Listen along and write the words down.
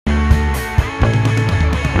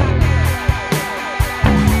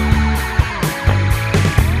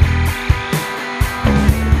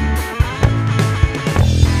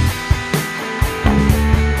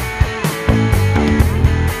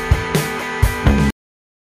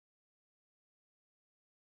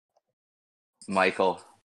Michael,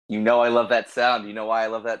 you know I love that sound. You know why I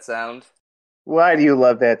love that sound? Why do you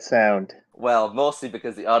love that sound? Well, mostly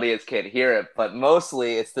because the audience can't hear it, but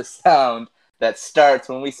mostly it's the sound that starts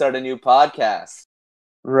when we start a new podcast.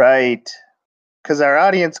 Right. Because our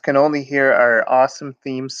audience can only hear our awesome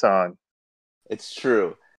theme song. It's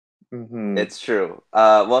true. hmm It's true.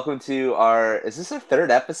 Welcome to is this our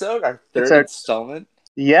third episode? Our It's third our installment?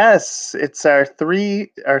 yes, it's our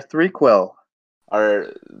three quill.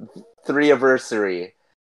 Our three anniversary.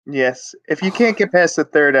 Yes. If you can't get past the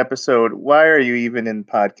third episode, why are you even in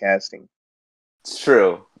podcasting? It's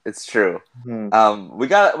true. It's true. hmm We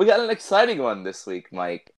got an exciting one this week,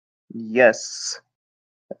 Mike. Yes.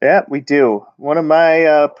 Yeah, we do. One of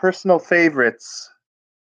my personal favorites,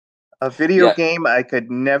 a video Yeah. game I could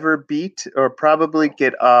never beat or probably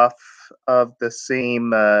get off of the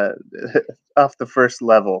same off the first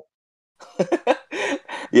level.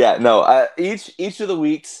 Yeah, no. Each of the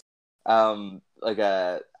weeks, like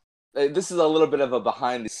this is a little bit of a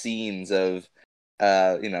behind the scenes of,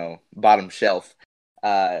 bottom shelf.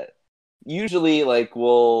 Uh, Usually, like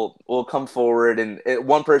we'll come forward, and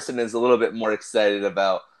one person is a little bit more excited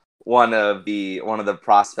about one of the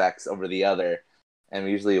prospects over the other, and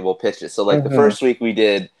usually we'll pitch it. So, like the hmm first week we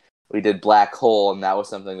did Black Hole, and that was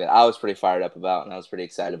something that I was pretty fired up about, and I was pretty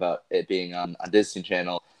excited about it being on Disney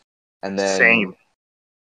Channel. And then Same.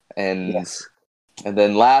 and Yes. and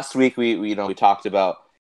then last week we talked about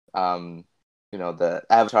um the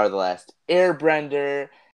Avatar: The Last Airbender,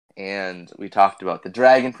 and we talked about the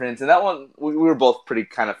Dragon Prince, and that one we were both pretty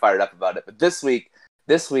kind of fired up about it. But this week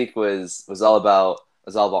was all about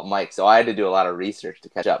Mike, so I had to do a lot of research to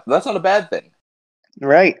catch up. That's not a bad thing.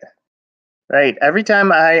 Right. Right. Every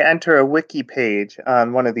time I enter a wiki page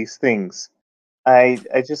on one of these things, I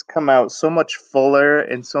just come out so much fuller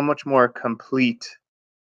and so much more complete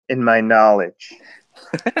in my knowledge.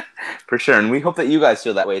 For sure, and we hope that you guys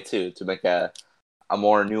feel that way too, to make a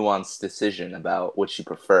more nuanced decision about which you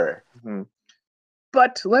prefer. Mhm.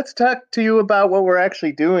 But let's talk to you about what we're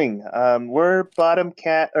actually doing. We're bottom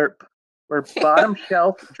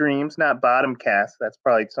shelf dreams, not bottom cast. That's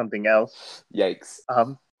probably something else. Yikes.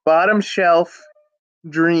 Bottom shelf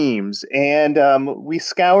dreams, and we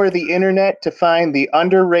scour the internet to find the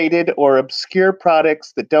underrated or obscure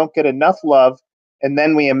products that don't get enough love, and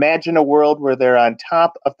then we imagine a world where they're on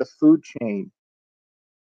top of the food chain.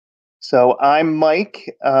 So I'm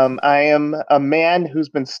Mike. I am a man who's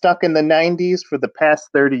been stuck in the 90s for the past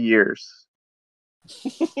 30 years.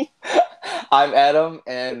 I'm Adam,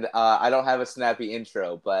 and I don't have a snappy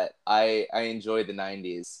intro, but I enjoy the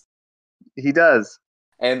 '90s He does.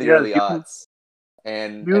 and He the does. early You can aughts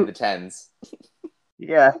and you the tens.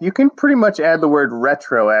 Yeah, you can pretty much add the word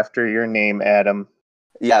retro after your name, Adam.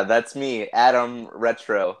 Yeah, that's me, Adam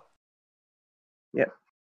Retro. Yeah.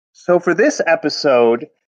 So for this episode,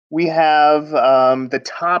 we have the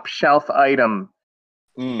top shelf item,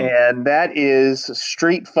 Mm, and that is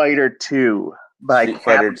Street Fighter 2 by Street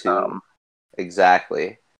Fighter Capcom. 2,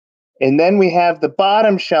 exactly. And then we have the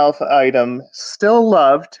bottom shelf item, still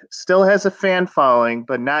loved, still has a fan following,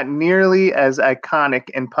 but not nearly as iconic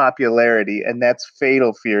in popularity, and that's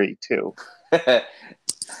Fatal Fury 2.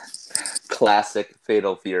 Classic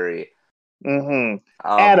Fatal Fury. hmm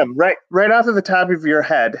Um, Adam, right off of the top of your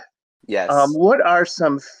head, yes. what are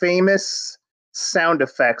some famous sound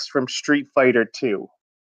effects from Street Fighter 2?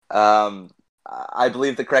 I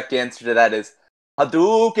believe the correct answer to that is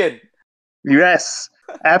Hadouken. Yes,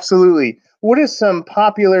 absolutely. What are some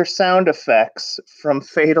popular sound effects from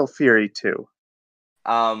Fatal Fury 2?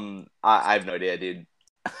 I have no idea, dude.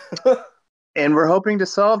 And we're hoping to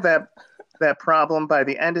solve that problem by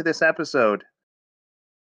the end of this episode.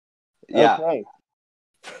 Yeah, Okay.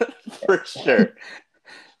 for sure.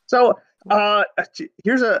 So, uh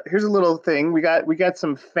here's a little thing. We got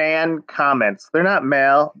some fan comments. They're not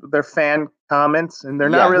mail, they're fan comments, and they're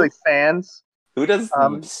not Yeah, really who fans. who does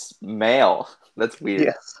Um mail? That's weird.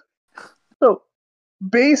 yes. So,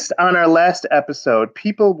 based on our last episode,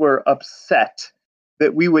 people were upset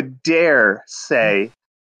that we would dare say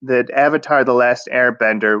that Avatar: The Last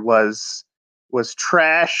Airbender was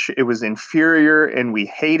trash, it was inferior, and we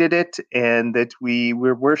hated it, and that we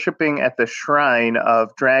were worshiping at the shrine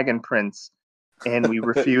of Dragon Prince, and we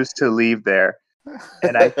refused to leave there.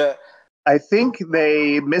 And I think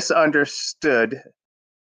they misunderstood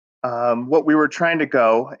what we were trying to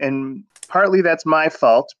go, and partly that's my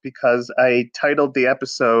fault because I titled the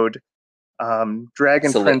episode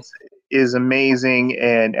Dragon So, Prince is amazing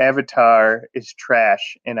and Avatar is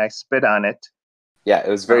trash, and I spit on it. yeah, it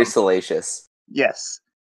was very Um, salacious. yes,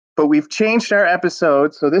 but we've changed our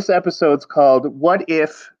episode, so this episode's called "What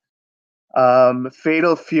If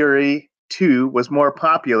Fatal Fury 2 was more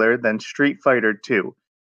popular than Street Fighter 2.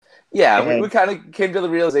 Yeah, we And kind of came to the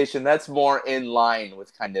realization that's more in line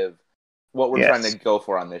with kind of what we're trying to yes. go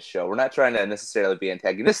for on this show. We're not trying to necessarily be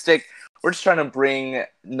antagonistic. We're just trying to bring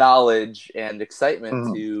knowledge and excitement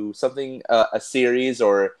Mhm. to something, a series,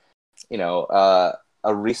 or a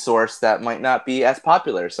resource that might not be as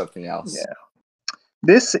popular as something else. Yeah.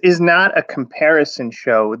 This is not a comparison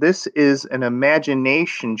show. This is an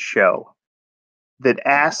imagination show that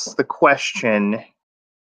asks the question,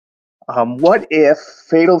 what if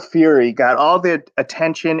Fatal Fury got all the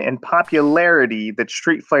attention and popularity that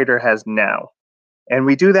Street Fighter has now? And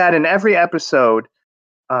we do that in every episode,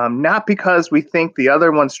 not because we think the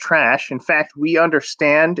other one's trash. In fact, we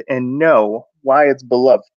understand and know why it's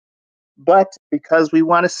beloved, but because we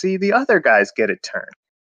want to see the other guys get a turn.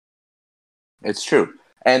 It's true.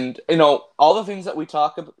 And all the things that we've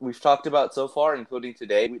talked about so far, including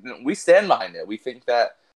today, we stand behind it. We think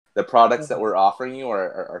that the products that we're offering you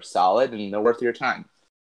are solid and they're worth your time.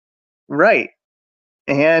 Right.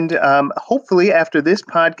 And hopefully, after this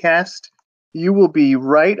podcast, you will be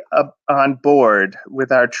right up on board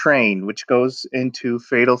with our train, which goes into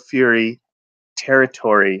Fatal Fury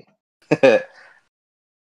territory.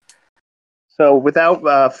 So,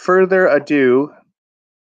 without further ado,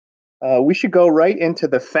 we should go right into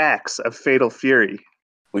the facts of Fatal Fury.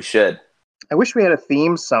 We should. I wish we had a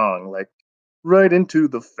theme song, like, right into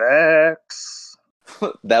the facts.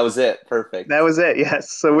 That was it. Perfect. That was it,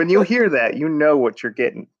 yes. So when you hear that, you know what you're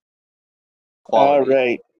getting. Quality. All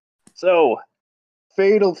right. So,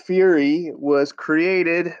 Fatal Fury was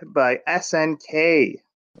created by SNK.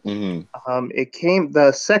 Mm-hmm.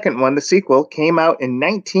 The second one, the sequel, came out in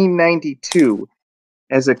 1992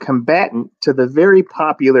 as a combatant to the very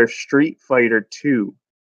popular Street Fighter 2.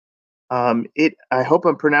 I hope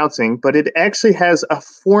I'm pronouncing, but it actually has a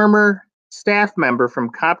former staff member from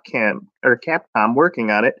Capcom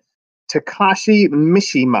working on it. Takashi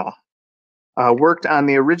Mishima worked on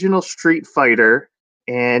the original Street Fighter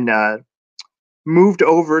and moved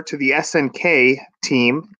over to the SNK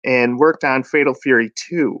team and worked on Fatal Fury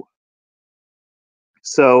 2.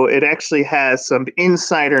 So it actually has some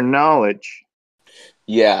insider knowledge.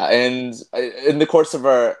 Yeah, and in the course of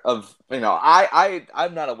I'm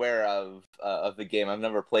not aware of the game. I've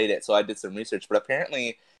never played it, so I did some research. But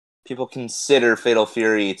apparently, people consider Fatal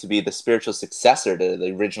Fury to be the spiritual successor to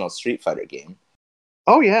the original Street Fighter game.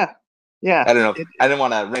 Oh yeah, yeah. I don't know. I didn't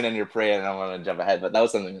want to rain on your parade, and I don't want to jump ahead, but that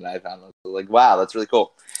was something that I found. I was like, wow, that's really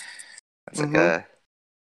cool. It's like mm-hmm.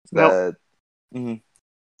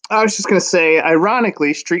 I was just going to say,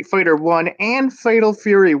 ironically, Street Fighter 1 and Fatal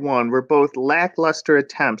Fury 1 were both lackluster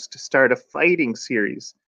attempts to start a fighting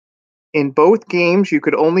series. In both games, you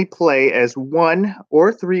could only play as 1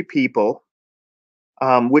 or 3 people,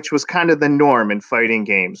 which was kind of the norm in fighting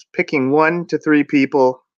games. Picking 1 to 3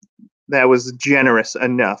 people, that was generous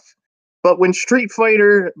enough. But when Street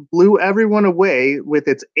Fighter blew everyone away with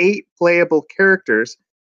its 8 playable characters,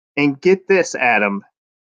 and get this, Adam,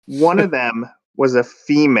 one of them was a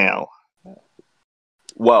female.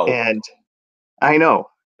 Whoa. And I know,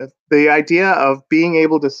 the idea of being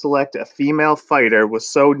able to select a female fighter was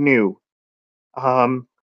so new.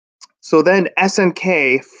 So then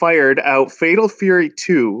SNK fired out Fatal Fury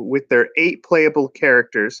 2 with their 8 playable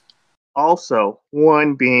characters, also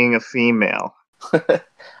one being a female. A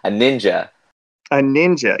ninja. A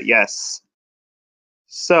ninja, yes.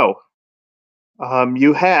 So,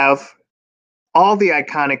 you have all the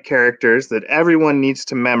iconic characters that everyone needs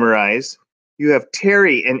to memorize. You have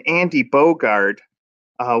Terry and Andy Bogard,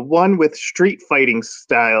 one with street fighting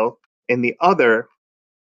style and the other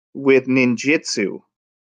with ninjutsu.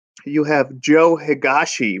 You have Joe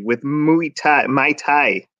Higashi with Muay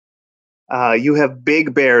Thai. You have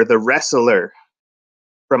Big Bear, the wrestler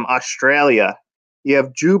from Australia. You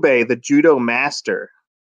have Jubei, the judo master.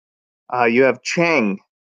 You have Cheng,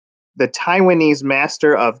 the Taiwanese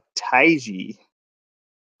master of Taiji.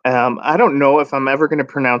 I don't know if I'm ever going to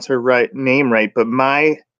pronounce her name right, but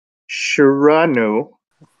Mai Shiranu,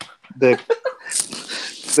 the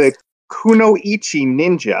Kunoichi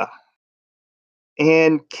ninja,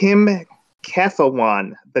 and Kim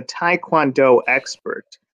Kethawan, the Taekwondo expert.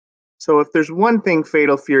 So if there's one thing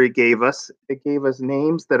Fatal Fury gave us, it gave us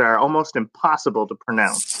names that are almost impossible to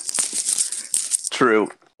pronounce. True.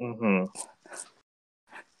 Mm-hmm.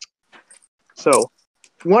 So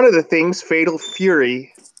one of the things Fatal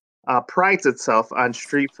Fury prides itself on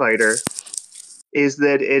Street Fighter is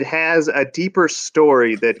that it has a deeper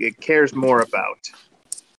story that it cares more about.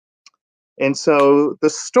 And so the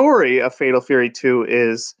story of Fatal Fury 2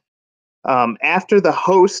 is after the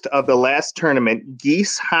host of the last tournament,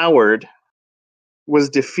 Geese Howard, was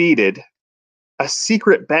defeated, a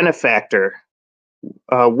secret benefactor,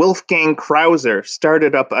 Wolfgang Krauser,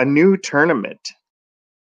 started up a new tournament.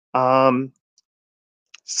 And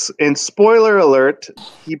spoiler alert,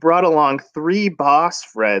 he brought along 3 boss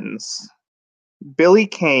friends: Billy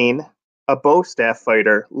Kane, a bow staff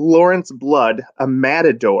fighter; Lawrence Blood, a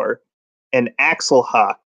matador; and Axel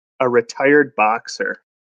Hawk, a retired boxer.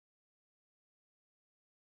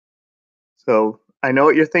 So I know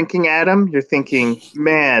what you're thinking, Adam. You're thinking,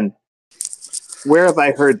 man, where have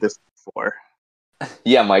I heard this before?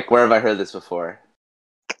 Yeah, Mike, where have I heard this before?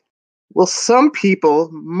 Well, some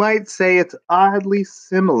people might say it's oddly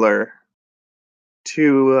similar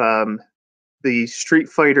to the Street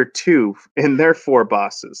Fighter 2 in their 4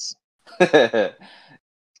 bosses. But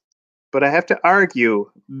I have to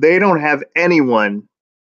argue, they don't have anyone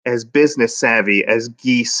as business savvy as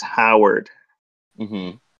Geese Howard.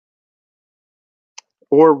 Mm-hmm.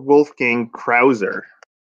 Or Wolfgang Krauser.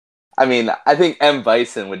 I mean, I think M.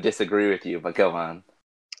 Bison would disagree with you, but go on.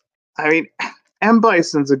 I mean, M.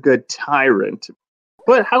 Bison's a good tyrant,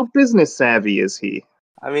 but how business savvy is he?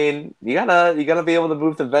 I mean, you gotta be able to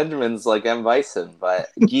move the Benjamins like M. Bison, but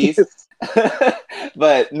Geese.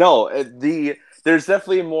 But no, there's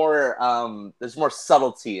definitely more there's more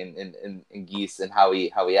subtlety in Geese and how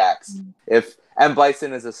he acts. If M.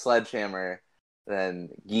 Bison is a sledgehammer, then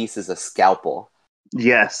Geese is a scalpel.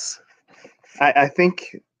 Yes. I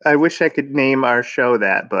think I wish I could name our show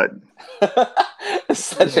that, but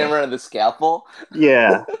Sledgehammer and the Scalpel.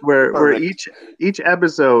 Yeah, where each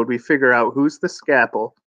episode we figure out who's the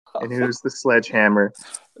scalpel and who's the sledgehammer.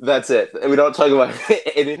 That's it. We don't talk about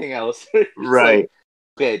anything else. Right. Like,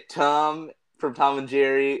 okay, Tom from Tom and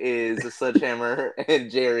Jerry is a sledgehammer, and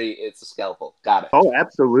Jerry is a scalpel. Got it. Oh,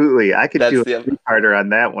 absolutely. I could do a two-parter on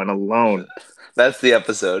that one alone. That's the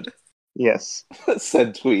episode. Yes.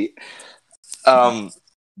 Said tweet.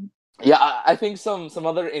 Yeah, I think some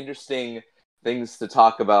other interesting things to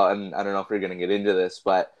talk about, and I don't know if we're going to get into this,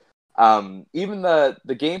 but even the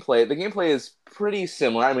gameplay is pretty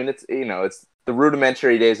similar. I mean, it's the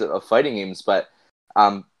rudimentary days of fighting games, but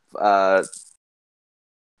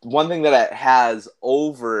one thing that it has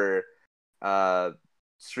over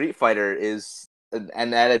Street Fighter is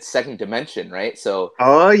and at its second dimension, right? So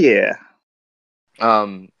yeah.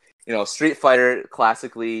 Street Fighter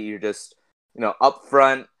classically, you're just up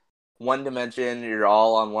front, one dimension, you're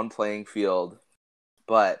all on one playing field.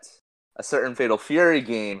 But a certain Fatal Fury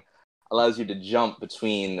game allows you to jump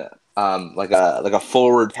between like a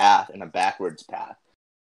forward path and a backwards path.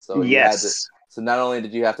 So so not only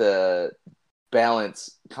did you have to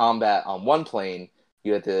balance combat on one plane,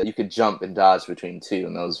 you could jump and dodge between 2,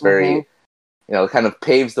 and that was very kind of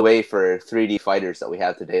paves the way for 3D fighters that we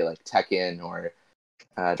have today, like Tekken or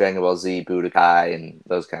Dragon Ball Z, Budokai, and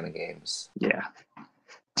those kind of games. Yeah.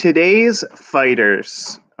 Today's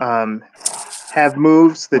fighters have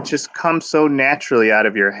moves that just come so naturally out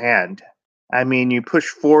of your hand. I mean, you push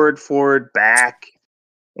forward, back,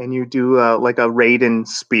 and you do like a Raiden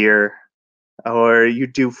spear, or you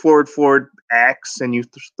do forward, X, and you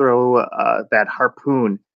throw that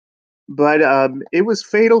harpoon. But it was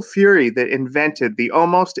Fatal Fury that invented the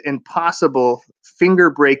almost impossible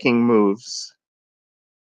finger-breaking moves,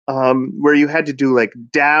 where you had to do like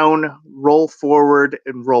down, roll forward,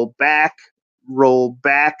 and roll back,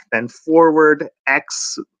 then forward,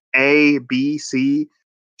 X, A, B, C,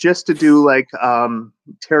 just to do like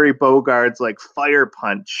Terry Bogard's like fire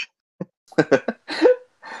punch.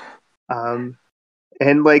 And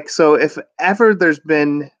like, so if ever there's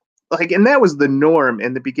been like, and that was the norm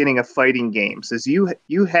in the beginning of fighting games, is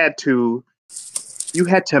you had to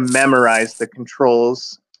memorize the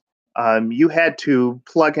controls. You had to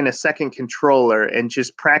plug in a second controller and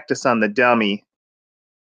just practice on the dummy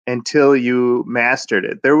until you mastered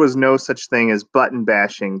it. There was no such thing as button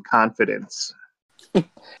bashing confidence.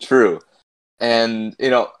 True. And,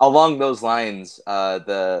 along those lines,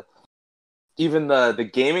 the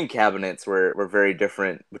gaming cabinets were very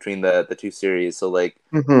different between the two series. So, like,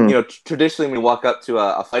 traditionally when you walk up to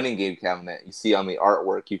a fighting game cabinet, you see on the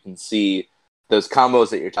artwork, you can see those combos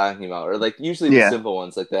that you're talking about, or like usually the simple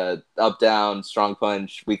ones, like the up, down, strong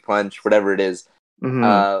punch, weak punch, whatever it is.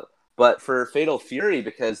 But for Fatal Fury,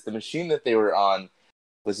 because the machine that they were on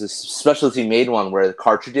was a specialty made one where the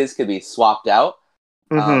cartridges could be swapped out.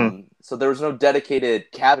 So there was no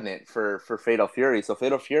dedicated cabinet for Fatal Fury. So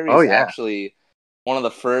Fatal Fury is actually one of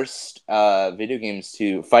the first fighting games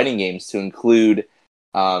to include,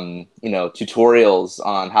 tutorials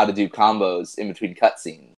on how to do combos in between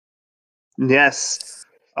cutscenes. Yes.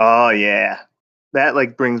 Oh yeah. That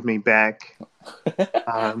like brings me back.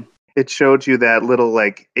 It showed you that little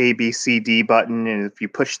like A, B, C, D button, and if you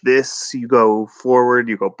push this, you go forward,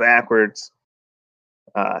 you go backwards.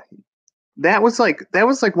 Uh, that was like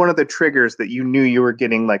one of the triggers that you knew you were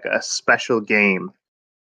getting like a special game,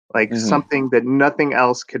 like Hmm. something that nothing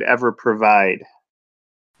else could ever provide.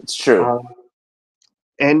 It's true. Um,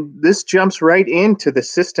 and this jumps right into the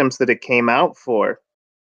systems that it came out for. Hmm.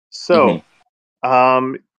 So,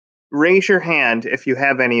 um, raise your hand if you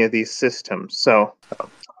have any of these systems. So,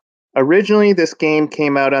 originally, this game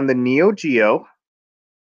came out on the Neo Geo,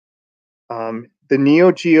 the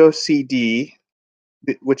Neo Geo CD,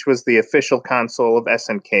 which was the official console of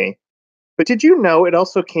SNK. But did you know it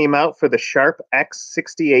also came out for the Sharp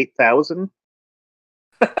X68000?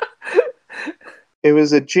 It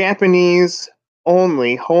was a Japanese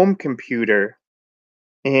only home computer,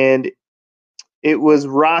 and it was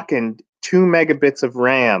rocking 2 megabits of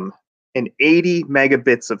RAM and 80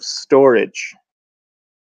 megabits of storage.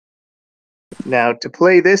 Now, to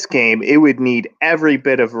play this game, it would need every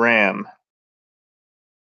bit of RAM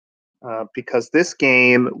because this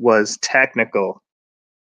game was technical.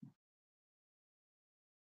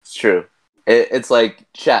 It's true. It's like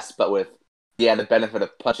chess, but with the added benefit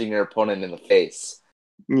of punching your opponent in the face.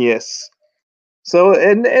 Yes. So,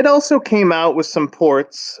 and it also came out with some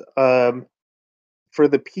ports for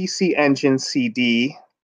the PC Engine CD,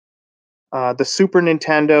 the Super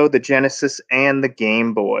Nintendo, the Genesis, and the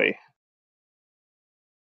Game Boy.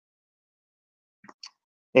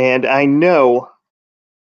 And I know,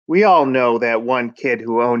 we all know that one kid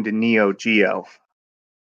who owned a Neo Geo,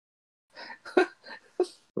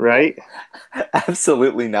 right?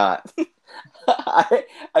 Absolutely not.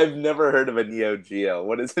 I've never heard of a Neo Geo.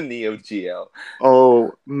 What is a Neo Geo?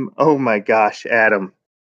 Oh my gosh, Adam.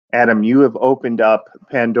 Adam, you have opened up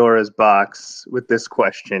Pandora's box with this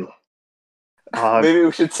question. Uh, Maybe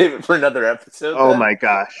we should save it for another episode oh then. my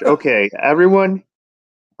gosh. Okay, everyone.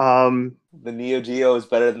 Um, The Neo Geo is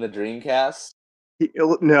better than the Dreamcast.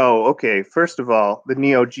 no, okay. First of all, the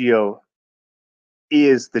Neo Geo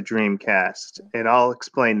is the Dreamcast, and I'll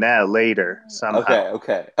explain that later somehow. Okay,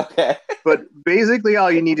 okay, okay. But basically,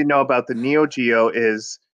 all you need to know about the Neo Geo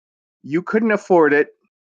is you couldn't afford it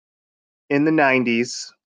in the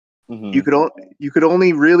 90s. Hmm. You could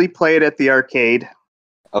only really play it at the arcade,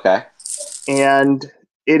 Okay. and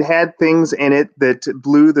it had things in it that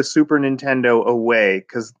blew the Super Nintendo away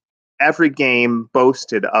because every game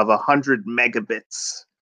boasted of 100 megabits.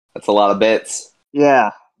 That's a lot of bits.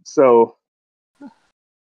 Yeah, so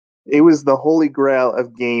it was the holy grail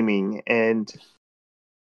of gaming, and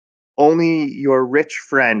only your rich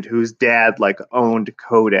friend whose dad like owned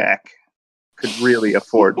Kodak could really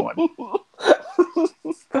afford one.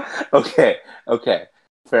 Okay, okay.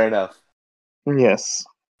 Fair enough. Yes,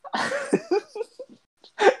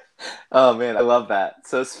 Oh man, I love that.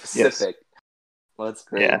 So yes, specific. Well, that's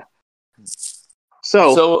great. yeah.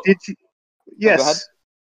 So So, did you? oh, go ahead. Yes,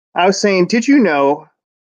 I was saying, did you know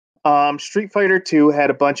Street Fighter Two had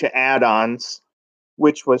a bunch of add-ons,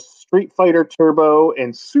 which was Street Fighter Turbo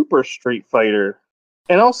and Super Street Fighter,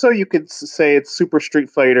 and also you could say it's Super Street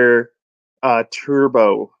Fighter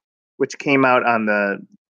Turbo, which came out on the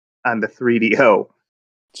 3DO.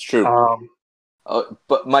 It's true. Um, Oh,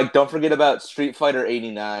 but Mike, don't forget about Street Fighter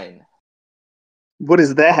 '89. what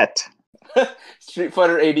is that? Street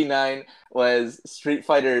Fighter '89 was Street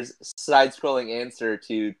Fighter's side-scrolling answer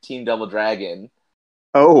to Team Double Dragon.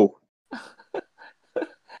 Oh,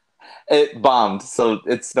 It bombed, so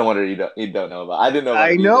it's no wonder you don't know about it. I didn't know about I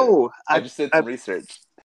it either. know. I just did some research.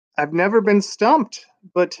 I've never been stumped,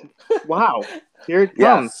 but wow, here it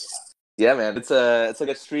Yeah, comes. yeah, man. It's like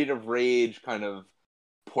a Street of Rage kind of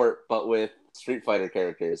port, but with Street Fighter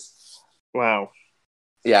characters. Wow.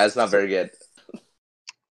 Yeah, it's not So, very good.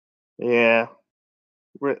 yeah,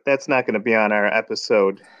 that's not going to be on our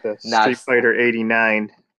episode. The Nah, Street Fighter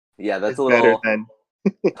 '89 yeah, that's is a better little than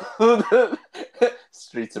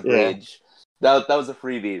Streets of yeah. Rage. That was a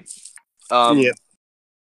freebie. Um, Yeah.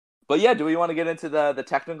 but yeah, do we want to get into the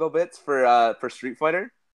technical bits for Street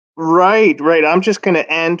Fighter? Right, right. I'm just going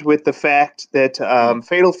to end with the fact that Mm-hmm.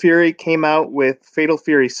 Fatal Fury came out with Fatal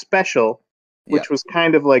Fury Special, Yeah. which was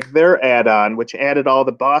kind of like their add-on, which added all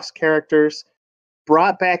the boss characters,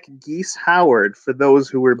 brought back Geese Howard for those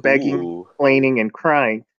who were begging, Ooh, complaining, and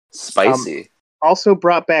crying. Um, spicy. also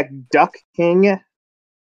brought back Duck King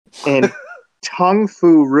and Tung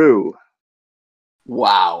Fu Roo.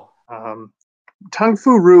 Wow. Um, Tung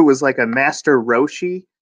Fu Roo was like a Master Roshi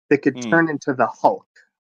that could Mm. turn into the Hulk.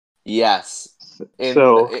 Yes. In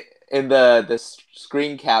So, in the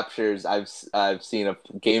screen captures I've seen of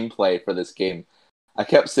gameplay for this game, I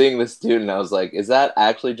kept seeing this dude and I was like, is that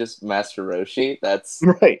actually just Master Roshi? That's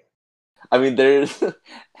right. I mean, there's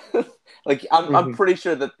like I'm Mhm. pretty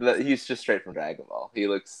sure that he's just straight from Dragon Ball. He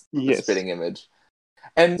looks the Yes. spitting image.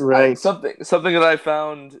 And Right. something that I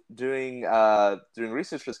found doing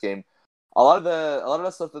research for this game, a lot of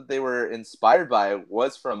the stuff that they were inspired by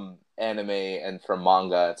was from anime and from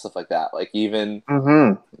manga and stuff like that. Like even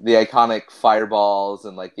Hmm. the iconic fireballs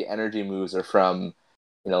and like the energy moves are from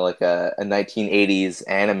like a 1980s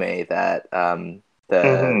anime that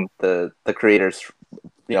Hmm. the creators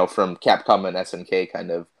from Capcom and SNK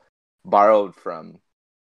kind of borrowed from.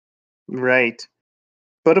 Right.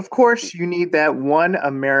 But of course, you need that one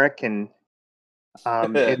American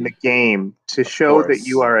in the game to Of show that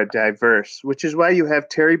you course. are a diverse, which is why you have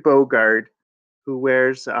Terry Bogard, who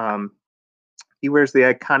wears he wears the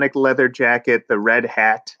iconic leather jacket, the red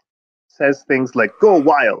hat, says things like "Go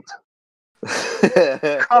wild,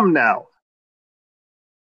 come now,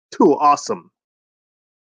 too awesome."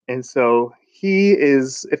 And so he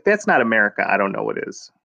is. If that's not America, I don't know what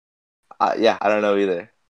is. Yeah, I don't know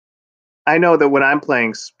either. I know that when I'm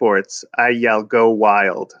playing sports, I yell "Go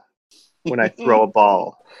wild" when I throw a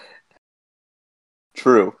ball.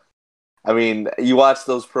 True. I mean, you watch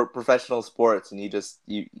those professional sports, and it's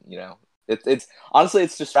honestly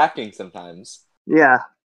it's distracting sometimes. Yeah,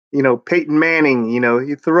 Peyton Manning.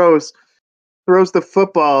 He throws the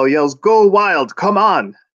football, yells "Go wild, come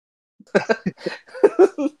on!"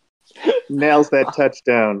 Nails that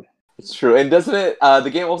touchdown. It's true, and doesn't it?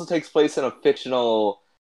 The game also takes place in a fictional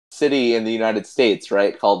city in the United States,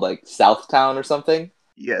 right? Called like Southtown or something.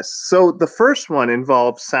 Yes. So the first one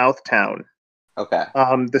involved Southtown. Okay.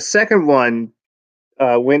 The second one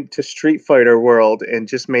went to Street Fighter World and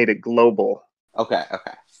just made it global. Okay.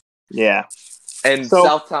 Okay. Yeah. And So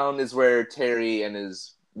Southtown is where Terry and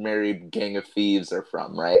his married gang of thieves are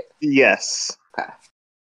from, right? yes. Okay.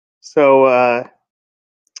 So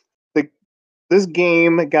the this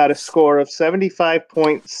game got a score of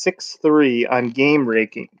 75.63 on game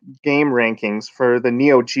rankings for the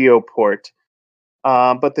Neo Geo port.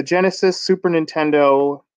 But the Genesis, Super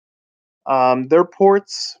Nintendo, their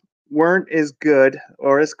ports weren't as good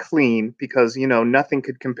or as clean because nothing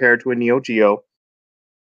could compare to a Neo Geo.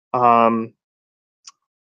 Um,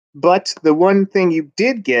 but the one thing you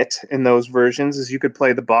did get in those versions is you could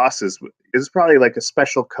play the bosses. It was probably like a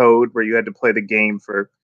special code where you had to play the game for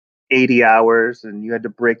 80 hours and you had to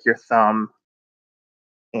break your thumb.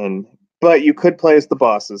 But you could play as the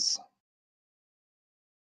bosses.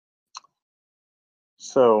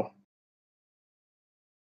 So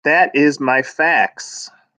that is my facts.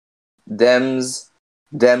 Dems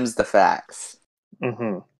the facts.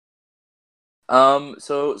 Hmm.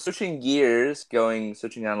 So switching gears,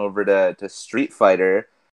 switching on over to Street Fighter.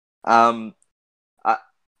 Um, I,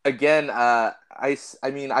 again, I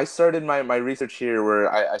mean, I started my research here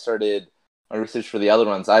where I started my research for the other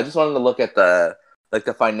ones. I just wanted to look at the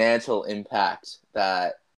financial impact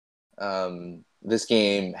that this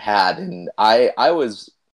game had, and I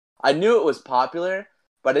knew it was popular,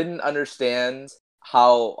 but I didn't understand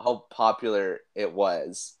how popular it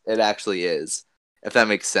was. It actually is, if that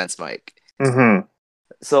makes sense, Mike. Hmm.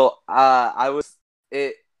 So I was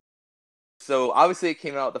it. So obviously it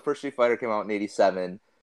came out. The first Street Fighter came out in '87.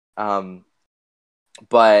 Um,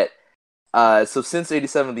 but so since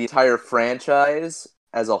 '87, the entire franchise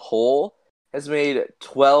as a whole has made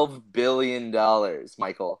 $12 billion,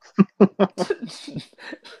 Michael.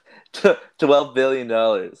 $12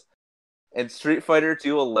 billion, and Street Fighter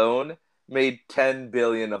 2 alone made 10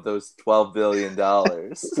 billion of those $12 billion.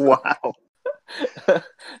 Wow.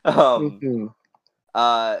 um, Hmm.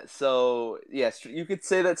 so yes, you could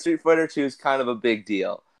say that Street Fighter 2 is kind of a big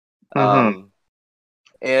deal. Hmm. Um,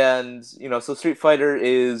 and so Street Fighter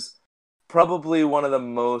is probably one of the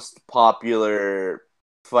most popular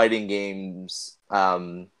fighting games,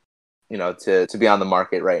 to be on the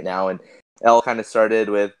market right now, and it all kind of started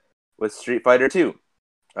with Street Fighter 2.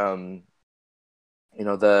 Um,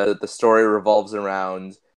 the story revolves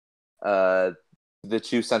around the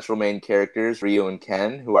two central main characters, Ryu and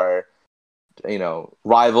Ken, who are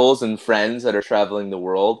rivals and friends that are traveling the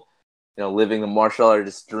world, living the martial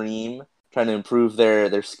artist dream, trying to improve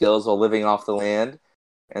their skills while living off the land,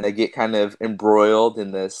 and they get kind of embroiled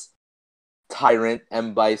in this tyrant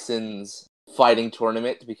M. Bison's fighting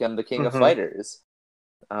tournament to become the king of Hmm. fighters.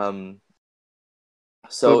 Um,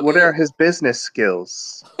 But so what are his business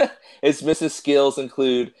skills? his Mrs. skills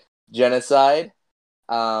include genocide,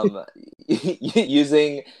 um,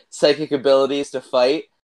 using psychic abilities to fight,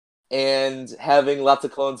 and having lots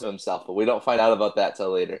of clones of himself. But we don't find out about that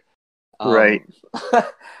till later. Right. Um,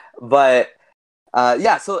 but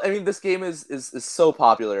yeah, so I mean, this game is so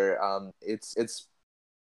popular. It's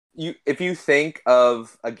if you think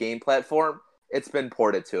of a game platform, it's been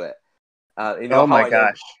ported to it. You know Oh how my I know? Do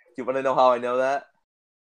gosh. you want to know how I know that?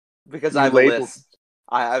 Because I You have a labeled. list.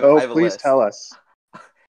 I Oh, have a please list. tell us.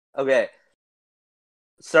 Okay,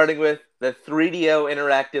 starting with the 3DO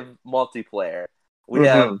interactive multiplayer. We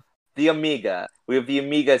have Mm-hmm. the Amiga. We have the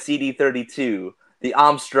Amiga CD32, the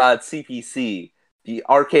Amstrad CPC, the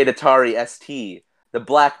Arcade Atari ST, the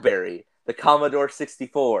BlackBerry, the Commodore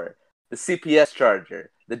 64, the CPS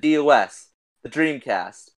charger, the DOS, the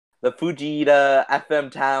Dreamcast, the Fujita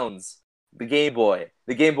FM Towns, the Game Boy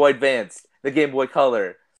Advanced, the Game Boy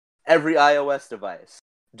Color, every iOS device,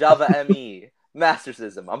 Java ME, Master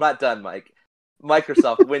System. I'm not done, Mike.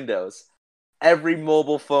 Microsoft Windows, every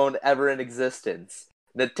mobile phone ever in existence,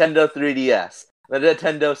 Nintendo 3DS, the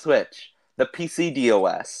Nintendo Switch, the PC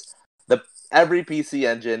DOS, the every PC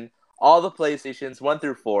engine, all the PlayStations 1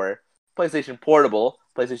 through 4, PlayStation Portable,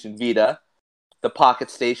 PlayStation Vita, the Pocket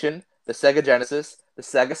Station, the Sega Genesis, the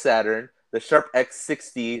Sega Saturn, the Sharp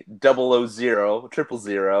X60 000,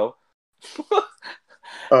 000, the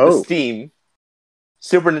Oh, Steam,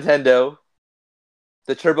 Super Nintendo,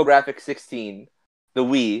 the TurboGrafx 16, the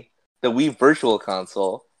Wii Virtual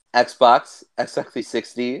Console, Xbox, Xbox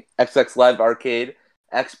 360, Xbox Live Arcade,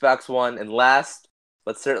 Xbox One, and last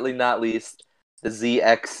but certainly not least, the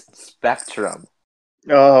ZX Spectrum.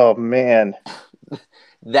 oh man.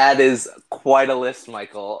 That is quite a list,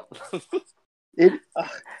 Michael. It.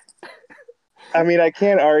 I mean, I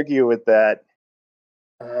can't argue with that.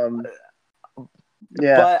 Um,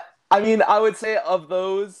 yeah. But I mean, I would say of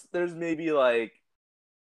those, there's maybe a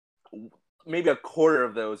quarter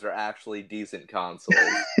of those are actually decent consoles.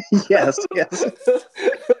 Yes. Yes.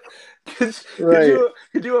 could, Right.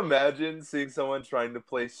 could you imagine seeing someone trying to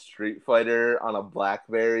play Street Fighter on a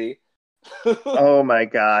BlackBerry? Oh my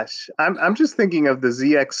gosh. I'm just thinking of the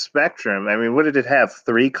ZX Spectrum. I mean, what did it have?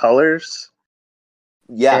 Three colors?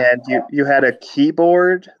 Yeah. And you had a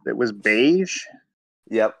keyboard that was beige?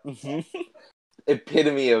 Yep.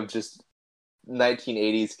 Epitome of just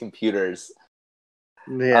 1980s computers.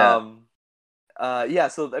 Yeah. Yeah.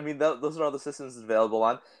 So I mean, those are all the systems it's available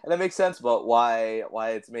on, and it makes sense about why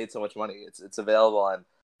it's made so much money. It's available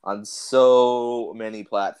on so many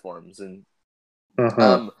platforms, and Mm-hmm.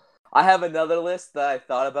 um, I have another list that I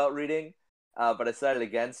thought about reading, but I decided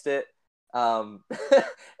against it. Um,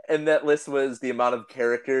 and that list was the amount of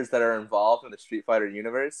characters that are involved in the Street Fighter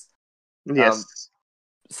universe. Um, Yes.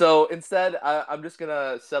 so instead, I'm just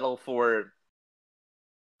gonna settle for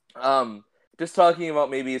um, just talking about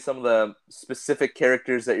maybe some of the specific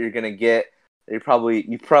characters that you're gonna get. That you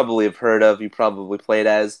probably have heard of. You probably played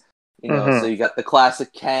as. So Mm-hmm. you got the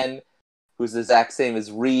classic Ken, who's the exact same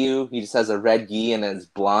as Ryu. He just has a red gi and is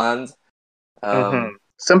blonde. Mm-hmm. Um,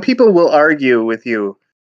 Some people will argue with you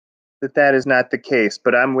that that is not the case,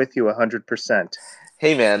 but I'm with you 100%.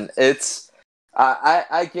 hey man,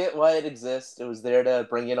 I get why it exists. It was there to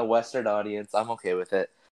bring in a Western audience. I'm okay with it.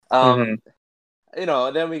 Mm-hmm.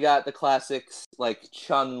 And then we got the classics like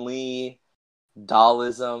Chun Li,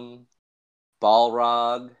 Daalism,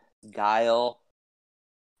 Balrog, Guile,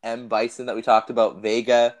 M Bison that we talked about,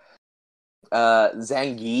 Vega,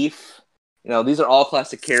 Zangief. These are all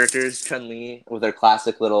classic characters. Chun Li with her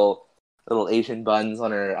classic little Asian buns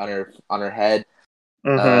on her head.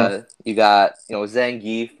 Mm-hmm. You got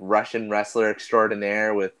Zangief, Russian wrestler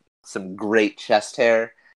extraordinaire with some great chest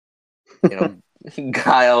hair. You know,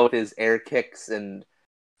 Guile with his air kicks and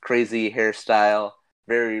crazy hairstyle,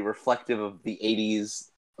 very reflective of the '80s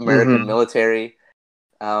American Mm-hmm. military.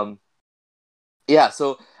 Um, yeah,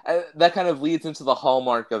 so that kind of leads into the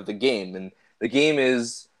hallmark of the game, and the game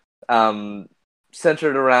is um,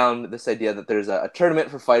 centered around this idea that there's a tournament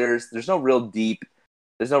for fighters. There's no real deep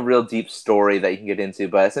story that you can get into,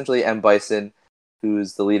 but essentially, M Bison,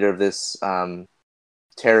 who's the leader of this not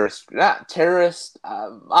terrorist,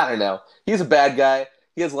 I don't know. He's a bad guy.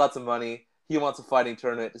 He has lots of money. He wants a fighting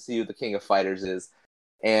tournament to see who the king of fighters is,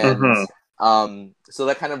 and Mm-hmm. so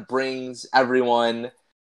that kind of brings everyone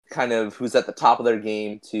kind of who's at the top of their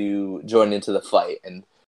game to join into the fight, and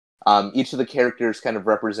each of the characters kind of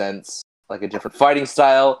represents like a different fighting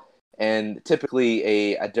style and typically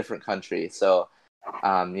a different country. So,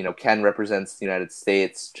 Ken represents the United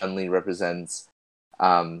States, Chun Li represents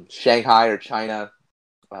Shanghai or China,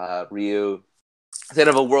 Ryu. Instead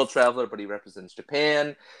of a world traveler, but he represents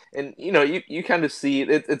Japan, and you kind of see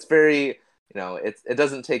it's very it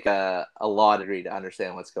doesn't take a lottery to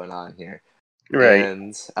understand what's going on here, Right.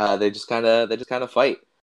 and they just kind of fight.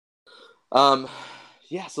 Um,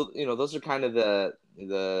 yeah, so those are kind of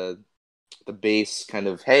the base kind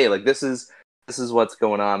of, hey, like this is what's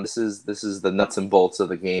going on. This is the nuts and bolts of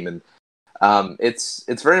the game, and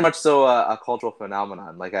It's very much so a cultural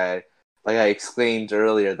phenomenon. Like I explained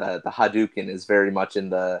earlier, the Hadouken is very much in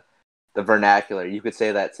the vernacular. You could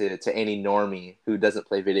say that to any normie who doesn't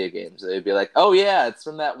play video games. They'd be like, "Oh yeah, it's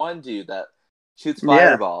from that one dude that shoots Yeah.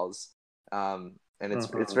 fireballs." And it's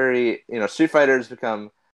Mhm. very, Street Fighter has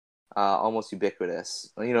become almost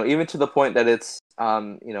ubiquitous. Even to the point that it's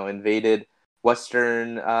invaded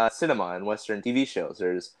Western cinema and Western TV shows.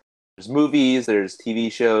 There's movies, there's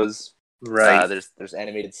TV shows, Right. there's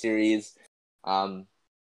animated series.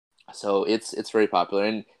 So it's very popular,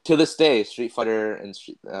 and to this day, Street Fighter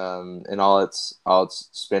and all its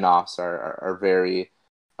spin-offs are very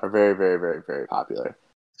very very very popular.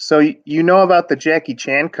 So you know about the Jackie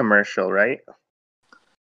Chan commercial, right?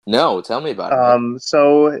 No, tell me about it, Mike.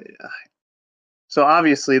 So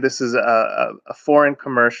obviously this is a foreign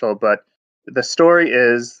commercial, but the story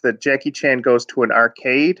is that Jackie Chan goes to an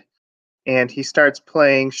arcade and he starts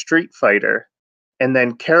playing Street Fighter, and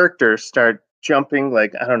then characters start jumping,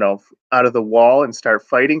 like, I don't know, out of the wall and start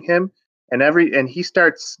fighting him, and he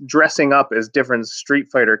starts dressing up as different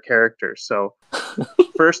Street Fighter characters. So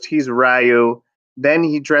first he's Ryu, then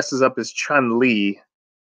he dresses up as Chun Li,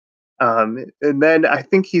 and then I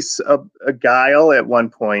think he's a Guile at one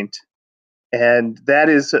point, and that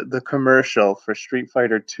is the commercial for Street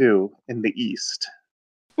Fighter 2 in the East.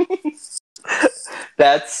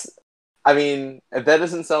 That's, I mean, if that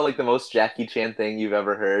doesn't sound like the most Jackie Chan thing you've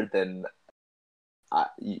ever heard, then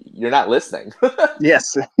you're not listening.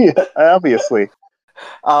 Yes, yeah, obviously.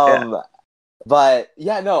 Yeah. um, but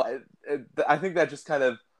yeah, no, I think that just kind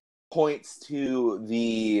of points to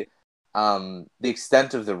the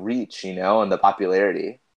extent of the reach, and the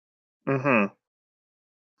popularity. Hmm.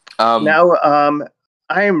 Um, Now,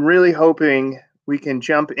 I am really hoping we can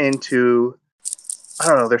jump into, I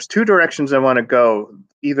don't know, there's two directions I want to go.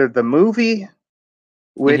 Either the movie, mhm.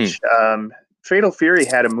 which Fatal Fury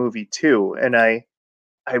had a movie too, and I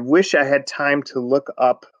wish I had time to look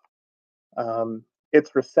up um,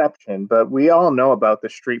 its reception, but we all know about the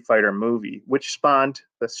Street Fighter movie, which spawned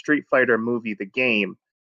the Street Fighter movie, the game,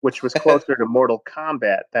 which was closer to Mortal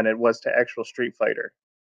Kombat than it was to actual Street Fighter.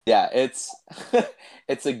 Yeah, it's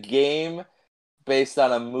it's a game based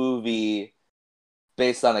on a movie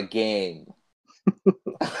based on a game.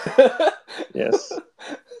 Yes.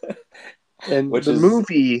 And Which the is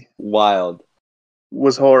movie wild.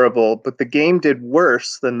 was horrible, but the game did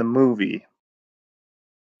worse than the movie.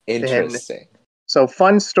 And Interesting. so,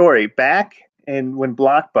 fun story, back in when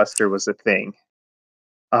Blockbuster was a thing,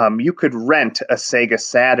 you could rent a Sega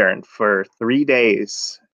Saturn for 3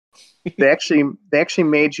 days. They actually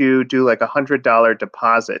made you do like $100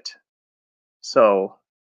 deposit. So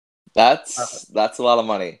That's a lot of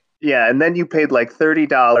money. yeah, and then you paid like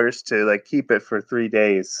 $30 to like keep it for 3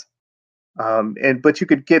 days. And but you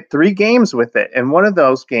could get 3 games with it, and one of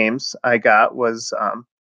those games I got was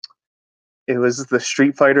it was the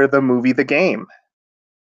Street Fighter the movie, the game,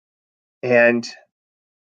 and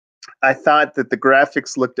I thought that the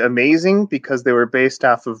graphics looked amazing because they were based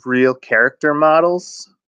off of real character models.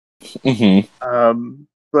 Hmm.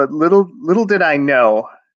 But little did I know,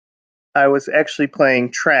 I was actually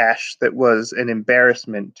playing trash that was an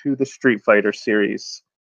embarrassment to the Street Fighter series.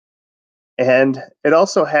 And it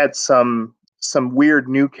also had some weird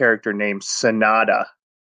new character named Sonata,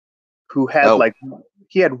 who had Oh, like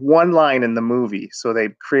he had one line in the movie, so they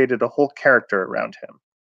created a whole character around him.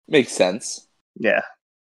 makes sense. Yeah.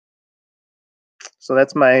 So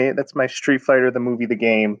that's my Street Fighter the movie, the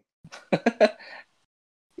game.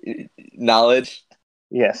 Knowledge.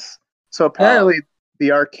 Yes. So Um, apparently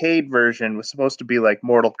the arcade version was supposed to be like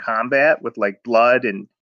Mortal Kombat with like blood, and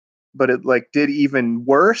but it like did even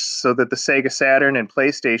worse, so that the Sega Saturn and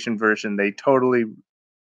PlayStation version, they totally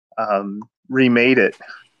remade it.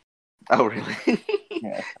 oh, really?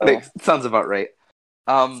 Yeah. So Sounds about right.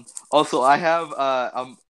 Also, I have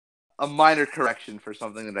a minor correction for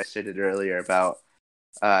something that I stated earlier about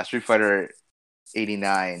Street Fighter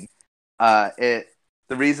 '89. It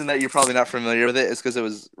The reason that you're probably not familiar with it is because it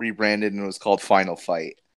was rebranded and it was called Final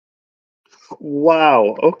Fight.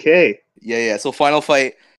 wow. Okay. Yeah, yeah. So Final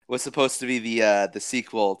Fight was supposed to be the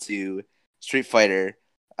sequel to Street Fighter,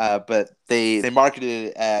 but they marketed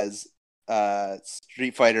it as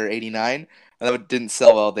Street Fighter '89, and that didn't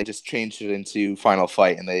sell well. They just changed it into Final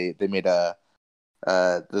Fight, and they made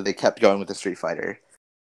they kept going with the Street Fighter.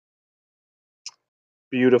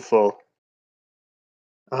 Beautiful.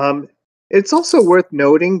 Um, it's also worth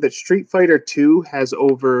noting that Street Fighter 2 has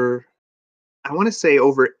over, I want to say,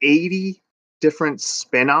 over 80 different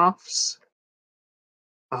spin-offs.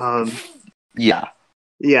 Um, Yeah.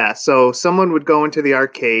 yeah, so someone would go into the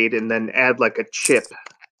arcade and then add like a chip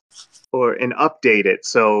and update it.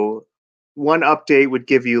 So one update would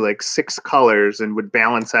give you like 6 colors and would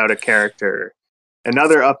balance out a character.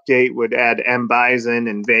 Another update would add M. Bison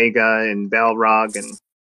and Vega and Balrog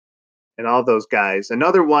and all those guys.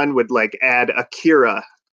 Another one would like add Akira,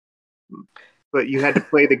 but you had to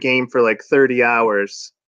play the game for like 30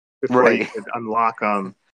 hours before you Right. could unlock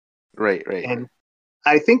them. Right. Right. And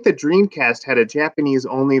I think the Dreamcast had a Japanese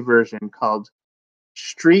only version called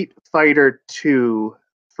Street Fighter 2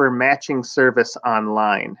 for Matching Service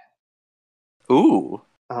Online, Ooh.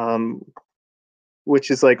 which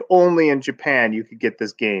is like only in Japan you could get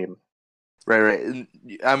this game. Right. Right. And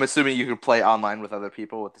I'm assuming you could play online with other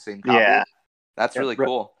people with the same copy. Yeah. That's Yep, really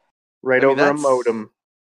cool. Right I mean, over a that's modem.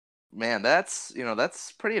 man. That's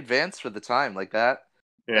pretty advanced for the time. Like that.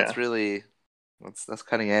 Yeah. That's really that's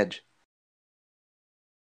cutting edge.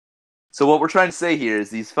 So what we're trying to say here is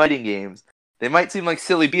these fighting games, they might seem like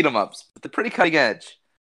silly beat 'em ups, but they're pretty cutting edge.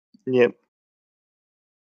 Yep.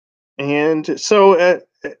 And so,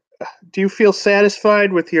 do you feel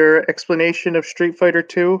satisfied with your explanation of Street Fighter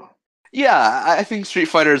 2? Yeah, I think Street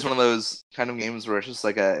Fighter is one of those kind of games where it's just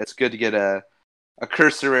like it's good to get a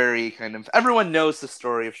cursory kind of. Everyone knows the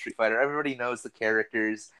story of Street Fighter. Everybody knows the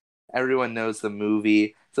characters. Everyone knows the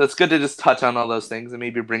movie. So it's good to just touch on all those things and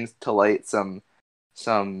maybe brings to light some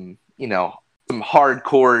some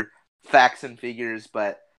hardcore facts and figures.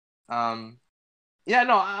 But yeah,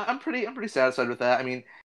 no, I'm pretty satisfied with that. I mean,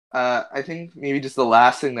 I think maybe just the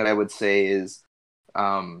last thing that I would say is,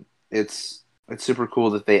 it's super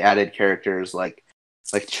cool that they added characters like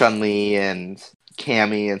Chun-Li and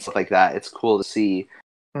Cammy and stuff like that. It's cool to see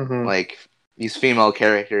like these female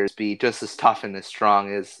characters be just as tough and as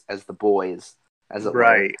strong as the boys, as it were.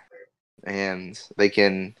 Right. And they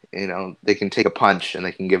can take a punch and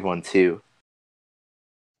they can give one too.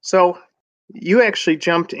 So, you actually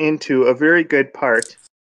jumped into a very good part,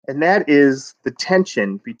 and that is the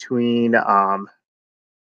tension between the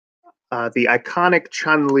iconic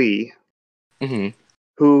Chun-Li,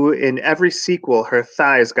 who in every sequel, her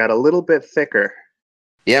thighs got a little bit thicker.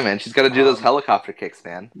 Yeah, man, she's got to do those helicopter kicks,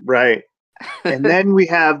 man. Right. And then we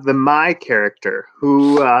have the Mai character,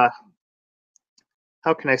 who, how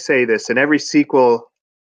can I say this? In every sequel,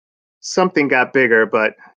 something got bigger,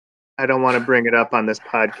 but I don't want to bring it up on this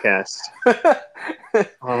podcast.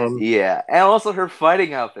 Yeah, and also her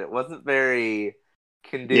fighting outfit wasn't very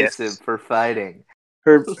conducive for fighting.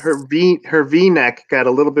 Her V-neck got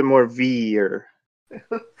a little bit more V,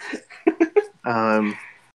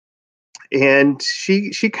 and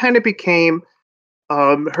she kind of became.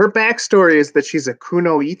 Her backstory is that she's a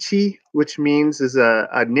kunoichi, which means is a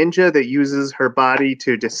ninja that uses her body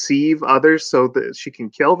to deceive others so that she can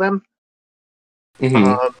kill them.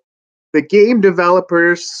 The game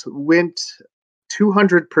developers went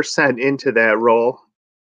 200% into that role,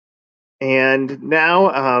 and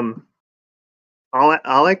now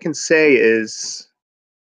all I can say is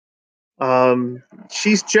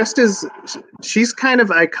she's kind of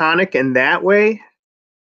iconic in that way.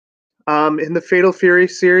 In the Fatal Fury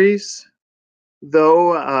series,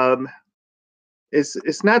 though,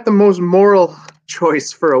 it's not the most moral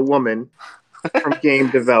choice for a woman from game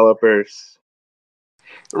developers.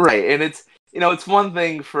 Right, and it's one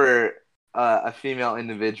thing for a female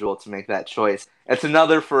individual to make that choice. It's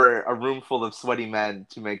another for a room full of sweaty men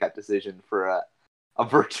to make that decision for a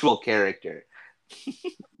virtual character.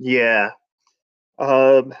 Yeah.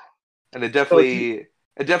 And it definitely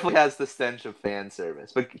has the stench of fan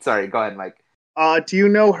service. But sorry, go ahead, Mike. Do you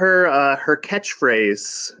know her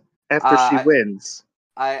catchphrase after she wins?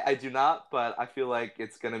 I do not, but I feel like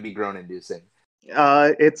it's gonna be groan-inducing.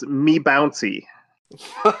 It's me bouncy.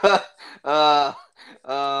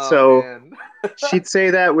 So man. She'd say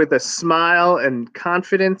that with a smile and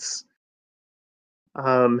confidence.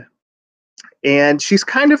 And she's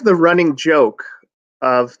kind of the running joke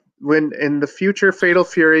of when in the future Fatal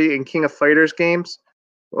Fury and King of Fighters games,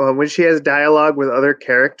 when she has dialogue with other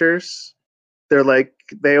characters,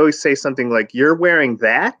 they always say something like, "You're wearing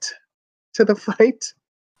that to the fight?"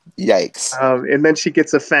 Yikes. And then she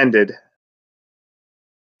gets offended.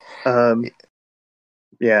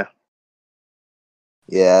 Yeah.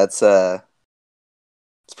 Yeah, it's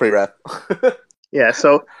pretty rough. Yeah,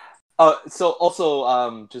 so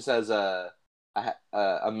also just as a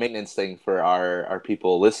maintenance thing for our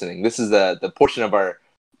people listening, this is the portion of our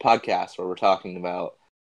podcast where we're talking about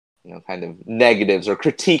kind of negatives or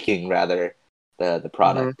critiquing rather the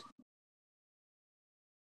product.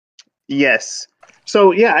 Yes.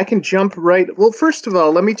 So yeah, I can jump right. Well, first of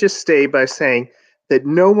all, let me just stay by saying that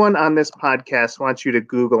no one on this podcast wants you to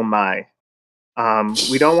Google Mai.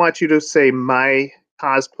 We don't want you to say my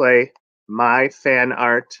cosplay, my fan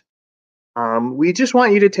art. We just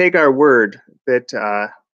want you to take our word that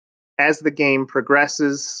as the game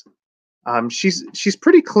progresses, she's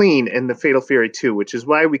pretty clean in the Fatal Fury 2, which is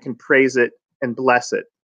why we can praise it and bless it.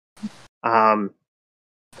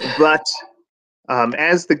 But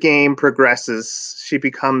as the game progresses, she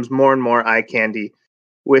becomes more and more eye candy,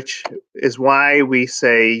 which is why we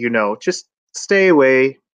say, just stay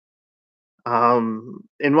away. And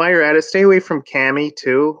while you're at it, stay away from Cammy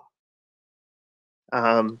too.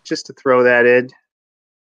 Just to throw that in.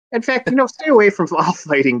 In fact, stay away from all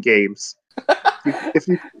fighting games.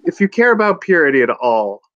 If you care about purity at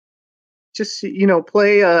all, just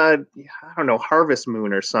play I don't know, Harvest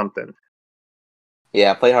Moon or something.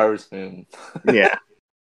 Yeah, play Harvest Moon. Yeah.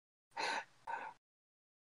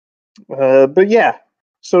 But yeah,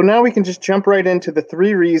 so now we can just jump right into the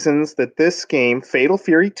 3 reasons that this game, Fatal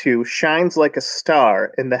Fury 2, shines like a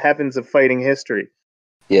star in the heavens of fighting history.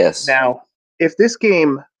 Yes. Now, if this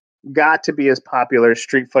game got to be as popular as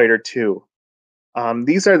Street Fighter 2,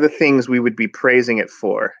 these are the things we would be praising it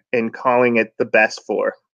for and calling it the best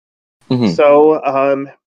for. Mm-hmm. So,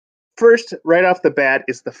 first, right off the bat,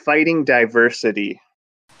 is the fighting diversity.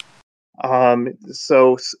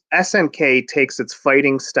 So SNK takes its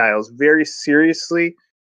fighting styles very seriously.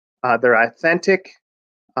 They're authentic.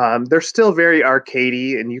 They're still very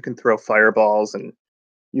arcadey, and you can throw fireballs and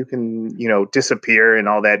you can, disappear and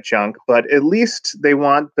all that junk. But at least they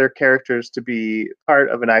want their characters to be part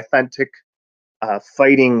of an authentic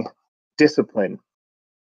fighting discipline.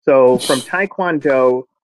 So from Taekwondo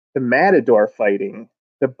to Matador fighting,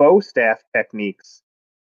 to bow staff techniques,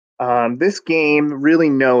 this game really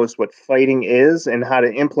knows what fighting is and how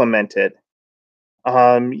to implement it.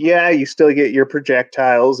 Yeah, you still get your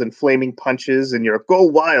projectiles and flaming punches and your go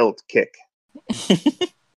wild kick.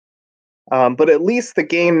 But at least the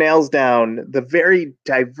game nails down the very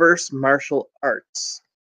diverse martial arts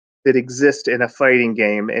that exist in a fighting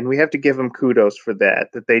game, and we have to give them kudos for that.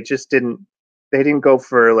 That they didn't go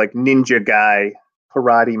for like ninja guy,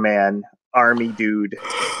 karate man, army dude.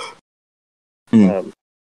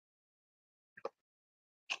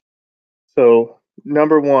 So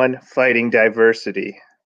number 1, fighting diversity.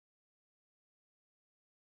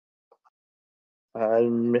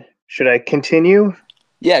 Should I continue?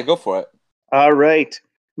 Yeah, go for it. All right.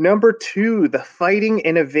 Number 2, the fighting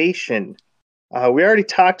innovation. We already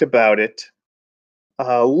talked about it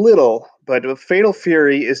a little, but Fatal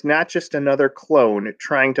Fury is not just another clone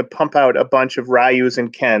trying to pump out a bunch of Ryus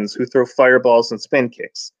and Kens who throw fireballs and spin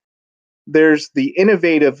kicks. There's the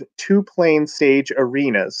innovative 2-plane stage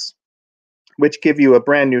arenas, which give you a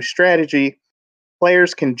brand new strategy.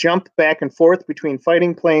 Players can jump back and forth between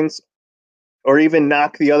fighting planes or even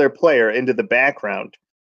knock the other player into the background.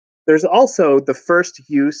 There's also the first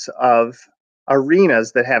use of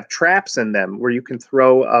arenas that have traps in them where you can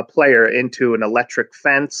throw a player into an electric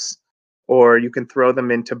fence, or you can throw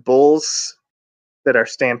them into bulls that are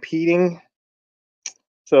stampeding.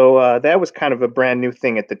 So that was kind of a brand new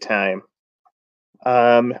thing at the time.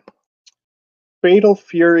 Fatal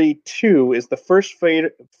Fury 2 is the first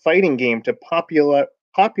fighting game to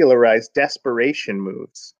popularize desperation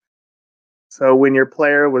moves. So when your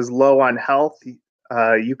player was low on health,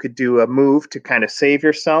 you could do a move to kind of save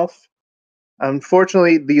yourself.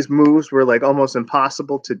 Unfortunately, these moves were like almost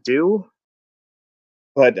impossible to do.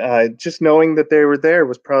 But just knowing that they were there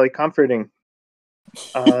was probably comforting.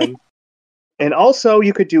 And also,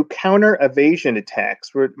 you could do counter evasion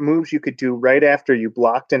attacks, where moves you could do right after you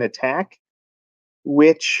blocked an attack,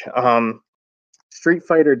 which Street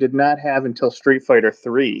Fighter did not have until Street Fighter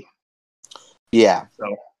 3. Yeah.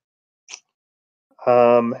 So,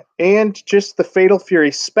 and just the Fatal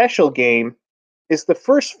Fury special game is the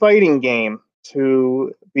first fighting game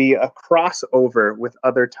to be a crossover with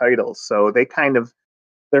other titles. So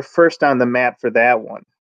they're first on the map for that one.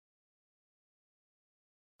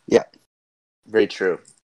 Yeah, very true.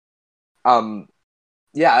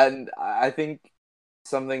 Yeah, and I think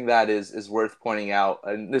something that is worth pointing out,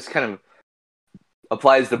 and this kind of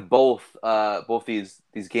applies to both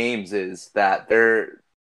these games, is that they're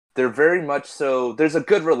very much so. There's a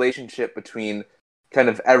good relationship between kind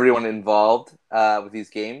of everyone involved with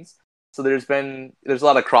these games. So there's a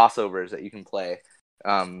lot of crossovers that you can play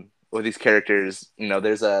with these characters.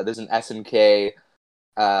 There's an SNK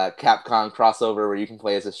Capcom crossover where you can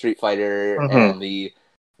play as a Street Fighter and the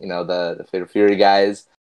Fatal Fury guys,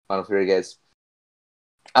 Final Fury guys.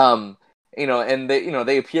 And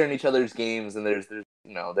they appear in each other's games, and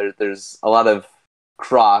there's a lot of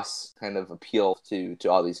cross kind of appeal to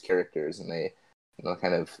all these characters, and they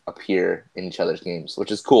kind of appear in each other's games,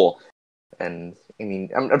 which is cool. And I mean,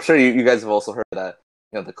 I'm sure you guys have also heard that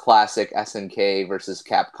the classic SNK versus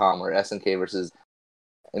Capcom, or SNK versus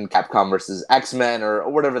and Capcom versus X-Men, or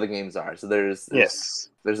whatever the games are. So there's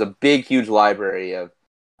a big, huge library of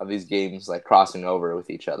these games like crossing over with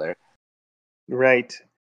each other. Right.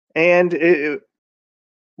 And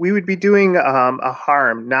we would be doing a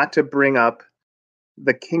harm not to bring up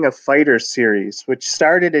the King of Fighters series, which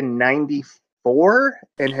started in '94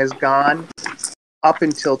 and has gone up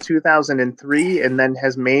until 2003, and then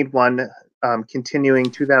has made one continuing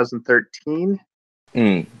 2013.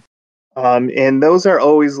 And those are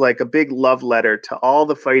always like a big love letter to all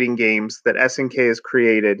the fighting games that SNK has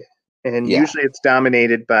created. And usually it's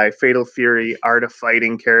dominated by Fatal Fury, Art of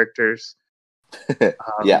Fighting characters.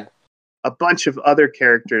 A bunch of other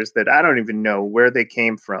characters that I don't even know where they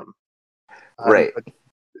came from. Right. But,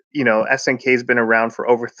 SNK's been around for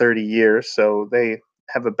over 30 years, so they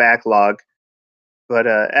have a backlog. But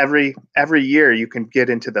every year you can get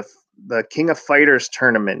into the King of Fighters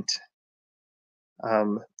tournament.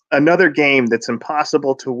 Another game that's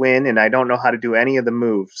impossible to win, and I don't know how to do any of the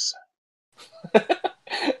moves.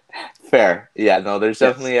 Fair. Yeah, no, there's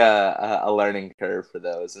definitely a learning curve for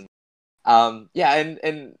those. And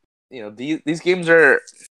and these games are,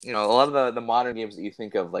 a lot of the modern games that you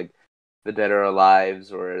think of, like the Dead or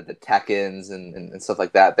Alives or the Tekkens and stuff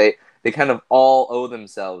like that, they kind of all owe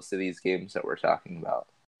themselves to these games that we're talking about.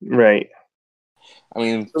 Right. I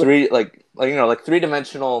mean,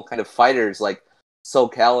 three-dimensional kind of fighters like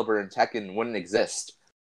Soul Calibur and Tekken wouldn't exist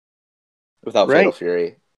without Fatal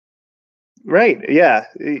Fury. Right. Yeah.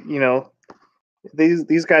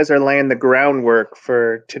 These guys are laying the groundwork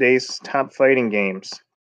for today's top fighting games.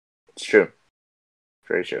 It's true.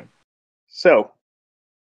 Very true. So,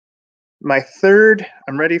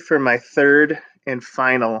 I'm ready for my third and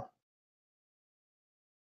final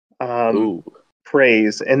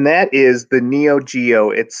praise, and that is the Neo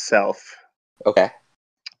Geo itself. Okay.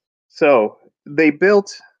 So,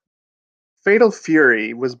 Fatal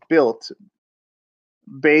Fury was built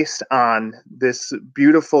based on this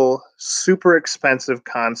beautiful, super expensive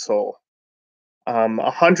console.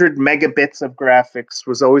 100 megabits of graphics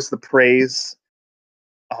was always the praise.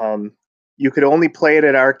 You could only play it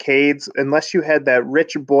at arcades unless you had that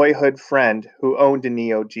rich boyhood friend who owned a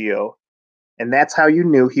Neo Geo. And that's how you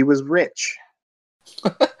knew he was rich.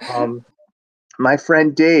 My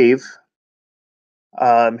friend Dave,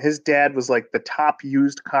 his dad was like the top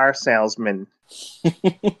used car salesman.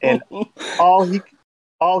 And all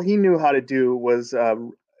he knew how to do was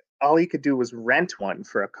all he could do was rent one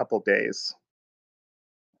for a couple days.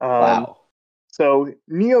 Wow. So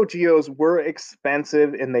Neo Geos were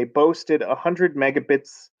expensive, and they boasted 100 megabit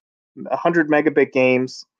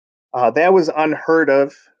games. That was unheard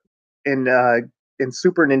of in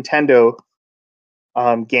Super Nintendo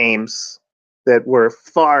games that were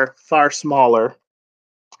far, far smaller.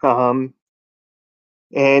 And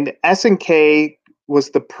SNK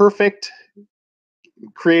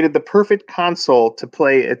created the perfect console to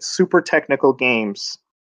play its super technical games.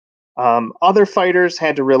 Other fighters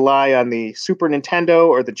had to rely on the Super Nintendo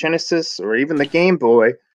or the Genesis or even the Game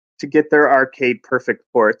Boy to get their arcade perfect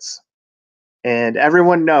ports. And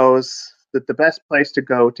everyone knows that the best place to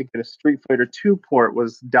go to get a Street Fighter II port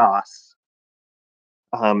was DOS.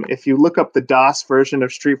 If you look up the DOS version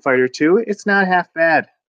of Street Fighter II, it's not half bad,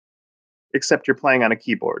 except you're playing on a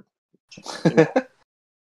keyboard.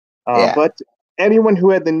 But anyone who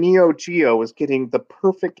had the Neo Geo was getting the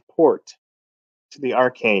perfect port to the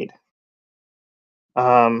arcade.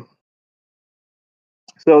 So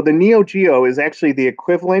the Neo Geo is actually the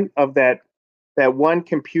equivalent of that one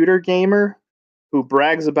computer gamer who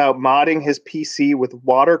brags about modding his PC with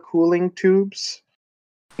water cooling tubes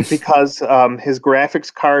because his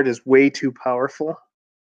graphics card is way too powerful.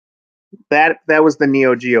 That was the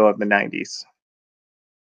Neo Geo of the 90s.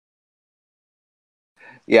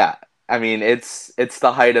 Yeah, I mean it's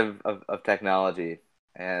the height of technology,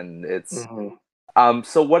 and it's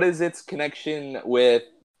so what is its connection with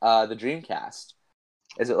the Dreamcast?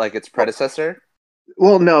 Is it like its predecessor?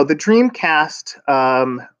 Well, no, the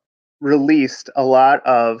Dreamcast released a lot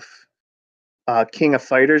of King of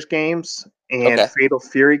Fighters games and Fatal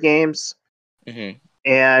Fury games,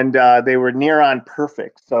 and they were near on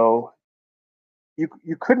perfect. So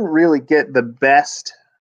you couldn't really get the best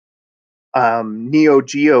Neo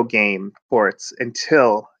Geo game ports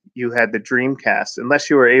until you had the Dreamcast, unless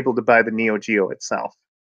you were able to buy the Neo Geo itself.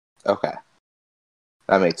 Okay,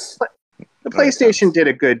 that makes. The PlayStation did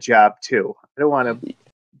a good job too. I don't want to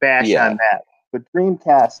bash on that, but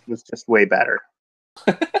Dreamcast was just way better.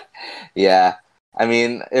 Yeah, I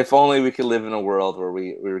mean, if only we could live in a world where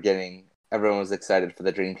everyone was excited for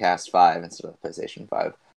the Dreamcast 5 instead of the PlayStation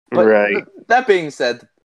 5. But Right. that being said,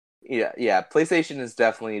 yeah, PlayStation is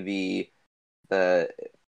definitely the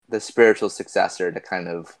spiritual successor to kind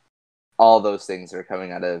of all those things that are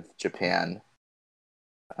coming out of Japan.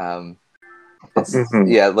 It's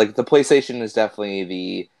Mhm. yeah, like the PlayStation is definitely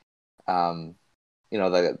the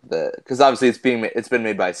the because obviously it's been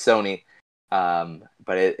made by Sony,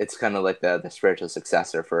 but it's kind of like the spiritual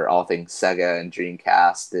successor for all things Sega and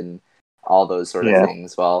Dreamcast and all those sort of Yeah.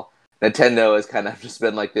 things. Well, Nintendo has kind of just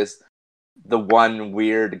been like the one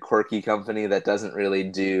weird quirky company that doesn't really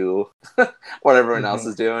do what everyone else Mhm.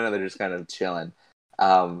 is doing, and they're just kind of chilling.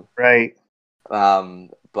 Right.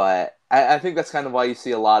 But I think that's kind of why you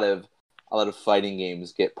see a lot of fighting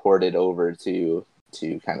games get ported over to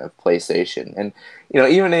kind of PlayStation, and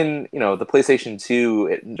even in the PlayStation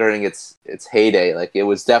 2 during its heyday, like it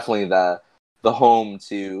was definitely the home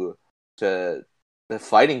to the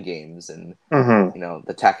fighting games, and Mhm.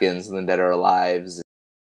 the Tekkens and the Dead or Alives,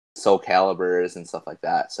 Soul Calibers and stuff like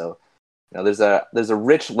that. So there's a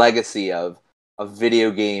rich legacy of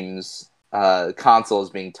video games consoles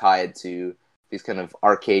being tied to these kind of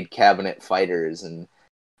arcade cabinet fighters, and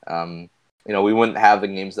we wouldn't have the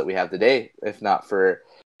games that we have today if not for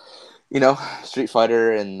Street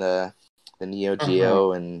Fighter and the Neo Mhm.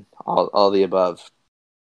 Geo and all the above.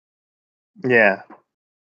 Yeah.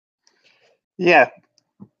 Yeah.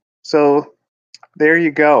 So there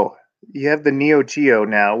you go. You have the Neo Geo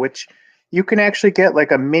now, which you can actually get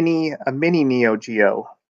like a mini Neo Geo,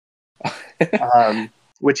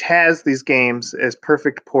 which has these games as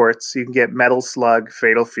perfect ports. You can get Metal Slug,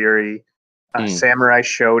 Fatal Fury, Mm, Samurai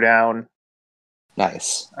Showdown,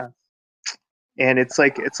 nice. uh, and it's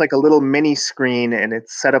like a little mini screen, and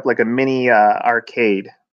it's set up like a mini arcade.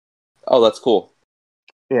 Oh, that's cool.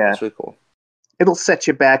 Yeah, That's really cool. it'll set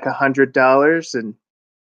you back $100, and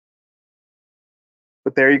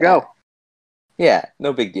but there you Yeah, go. yeah,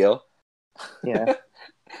 no big deal. Yeah.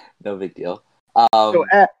 No big deal. So,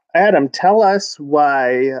 Adam, tell us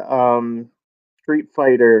why Street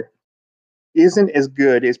Fighter isn't as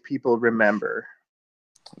good as people remember.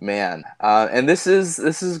 Man, and this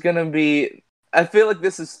is gonna be. I feel like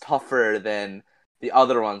this is tougher than the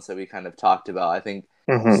other ones that we kind of talked about. I think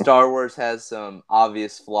Hmm. Star Wars has some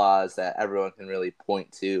obvious flaws that everyone can really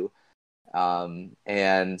point to, and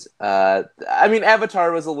I mean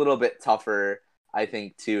Avatar was a little bit tougher. I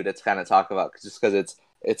think too to kind of talk about just because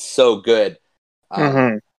it's so good. Um,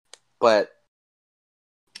 Hmm. but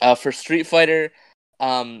for Street Fighter,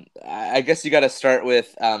 I guess you got to start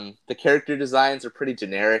with the character designs are pretty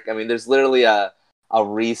generic. I mean, there's literally a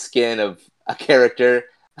reskin of a character,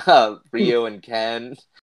 Ryu and Ken.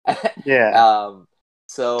 Yeah. um,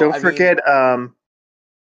 so Don't I mean, forget,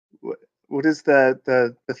 what is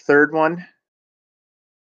the third one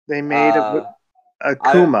they made of uh, I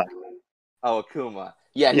Akuma? Akuma.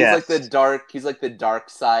 Yeah, he's like Yes. he's like the dark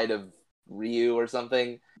side of Ryu or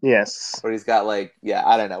something. Yes. Where he's got like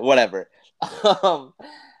I don't know, whatever. um,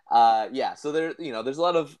 yeah, so there's a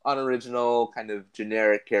lot of unoriginal kind of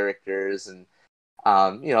generic characters, and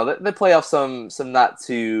they play off some not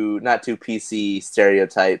too PC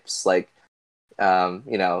stereotypes, like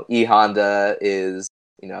E Honda is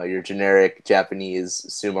your generic Japanese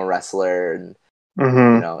sumo wrestler, and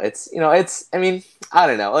Hmm. it's I mean I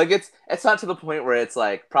don't know, like it's not to the point where it's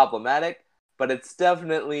like problematic, but it's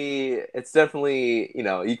definitely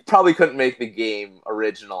you probably couldn't make the game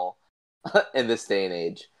original in this day and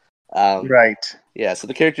age. um Right. yeah, so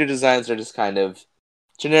the character designs are just kind of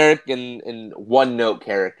generic and one note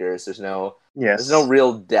characters. There's no Yes.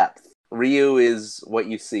 real depth. Ryu is what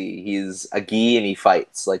you see. He's a gi and he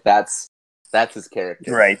fights, like that's his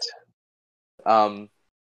character. Right. um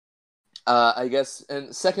I guess,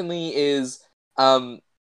 and secondly is,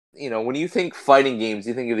 when you think fighting games,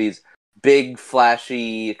 you think of these big,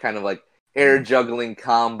 flashy, kind of like air juggling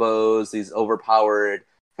combos, these overpowered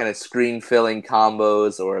kind of screen filling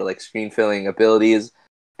combos or like screen filling abilities.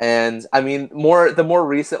 And I mean, the more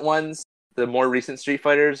recent ones, the more recent Street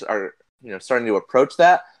Fighters are starting to approach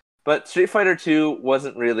that. But Street Fighter 2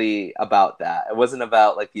 wasn't really about that. It wasn't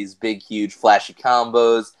about like these big, huge, flashy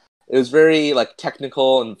combos. It was very like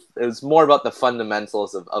technical, and it was more about the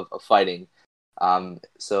fundamentals of fighting.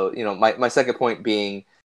 So my second point being,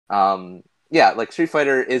 like Street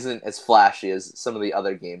Fighter isn't as flashy as some of the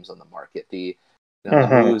other games on the market. The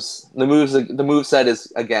Hmm. the move set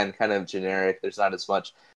is again kind of generic. There's not as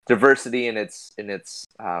much diversity in its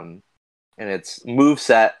move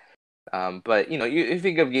set. But you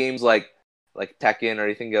think of games like Tekken, or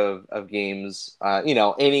you think of games,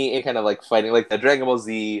 any kind of like fighting, like the Dragon Ball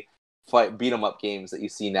Z fight beat 'em up games that you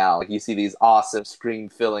see now. Like you see these awesome screen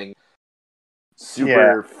filling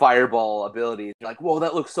super fireball abilities. You're like, whoa,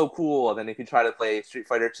 that looks so cool. And then if you try to play Street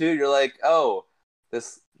Fighter 2, you're like, oh,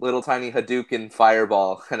 this little tiny Hadouken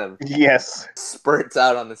fireball kind of Yes. spurts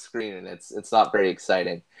out on the screen, and it's not very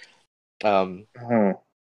exciting. Mhm.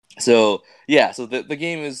 So yeah, so the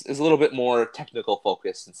game is a little bit more technical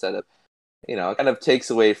focused instead of, it kind of takes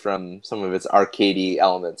away from some of its arcadey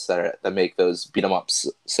elements that make those beat 'em ups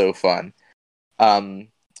so fun.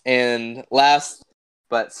 And last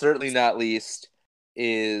but certainly not least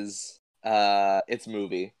is its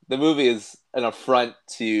movie. The movie is an affront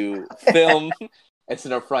to film. It's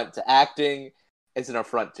an affront to acting. It's an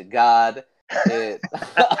affront to God. It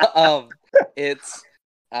it's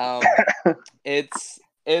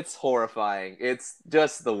it's horrifying. It's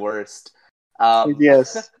just the worst.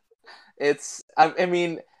 Yes. I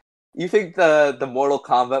mean, you think the Mortal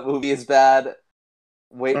Kombat movie is bad?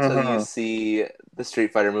 Wait till you see the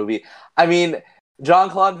Street Fighter movie. I mean,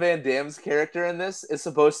 Jean-Claude Van Damme's character in this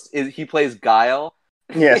he plays Guile.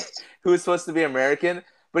 Yes. Who is supposed to be American,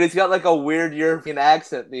 but he's got like a weird European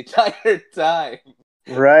accent the entire time.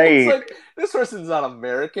 Right. It's like, this person's not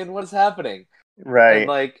American. What is happening? Right. And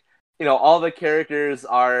like, all the characters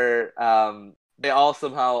are they all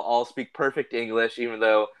somehow all speak perfect English, even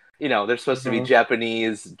though, they're supposed to be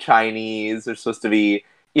Japanese, Chinese, they're supposed to be,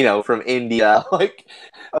 from India. Like,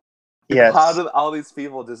 yes. How do all these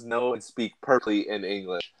people just know and speak perfectly in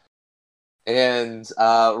English? And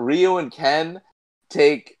Ryu and Ken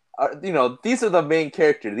these are the main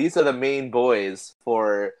characters. These are the main boys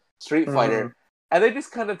for Street Fighter. And they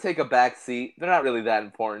just kind of take a back seat. They're not really that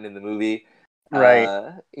important in the movie.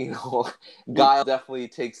 Right. Guile definitely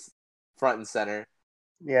takes front and center.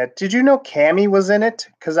 Yeah. Did you know Cammy was in it?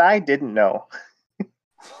 Because I didn't know.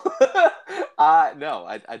 No,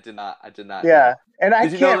 I did not. I did not. Yeah, know. And I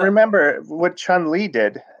can't remember what Chun-Li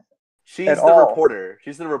did. She's the reporter.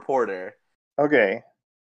 She's the reporter. Okay.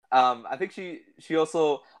 I think she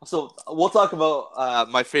also. So we'll talk about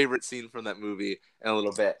my favorite scene from that movie in a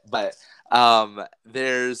little bit. But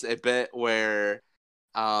there's a bit where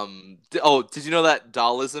did you know that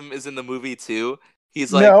Daalism is in the movie too?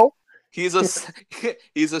 He's like, no. He's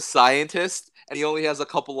a scientist, and he only has a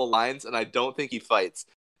couple of lines, and I don't think he fights.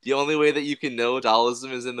 The only way that you can know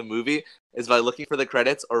Daalism is in the movie is by looking for the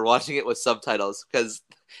credits or watching it with subtitles, because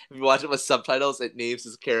if you watch it with subtitles, it names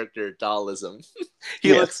his character Daalism.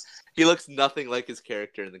 He looks nothing like his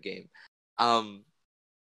character in the game.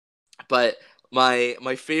 But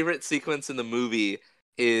my favorite sequence in the movie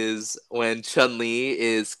is when Chun-Li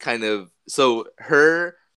is kind of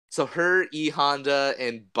her E Honda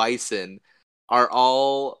and Bison are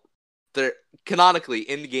all they're canonically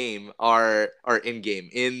in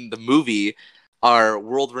the movie are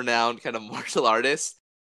world renowned kind of martial artists,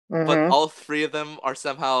 but all three of them are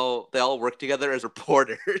they all work together as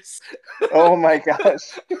reporters. Oh my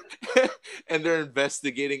gosh. And they're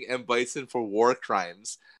investigating M. Bison for war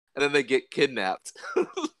crimes, and then they get kidnapped.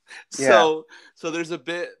 So there's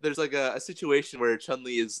like a situation where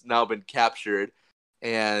Chun-Li has now been captured,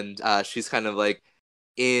 and she's kind of like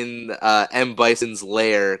in M. Bison's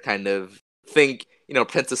lair, kind of think,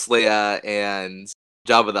 Princess Leia and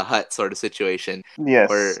Jabba the Hutt sort of situation. Yes.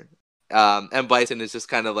 Where M. Bison is just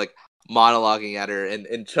kind of like monologuing at her,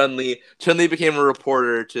 and Chun-Li became a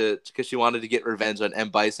reporter because she wanted to get revenge on M.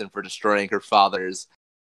 Bison for destroying her father's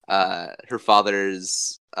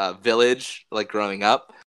village, like, growing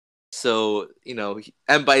up. So,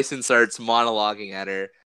 M. Bison starts monologuing at her,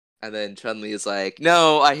 and then Chun-Li is like,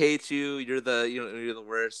 "No, I hate you. You're the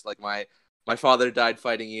worst. Like, my father died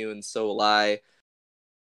fighting you, and so will I.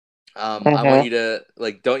 I want you to,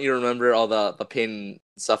 like, don't you remember all the pain and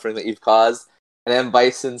suffering that you've caused?" And M.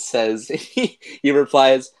 Bison says, he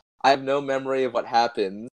replies, "I have no memory of what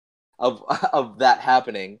happened, of that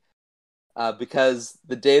happening, because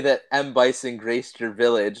the day that M. Bison graced your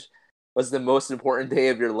village was the most important day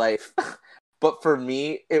of your life. But for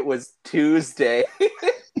me, it was Tuesday."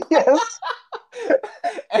 Yes.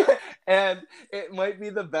 And it might be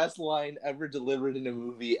the best line ever delivered in a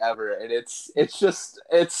movie ever, and it's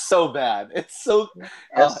so bad. It's so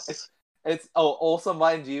also,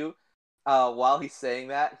 mind you, while he's saying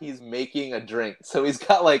that, he's making a drink, so he's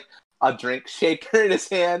got like a drink shaker in his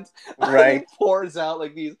hand. Right. He pours out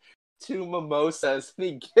like these 2 mimosas, and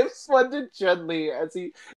he gives one to Chun-Li as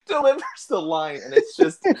he delivers the line, and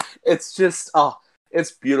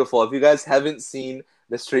it's beautiful. If you guys haven't seen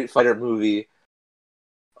the Street Fighter movie,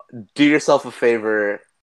 do yourself a favor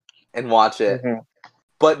and watch it.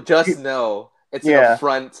 But just know it's an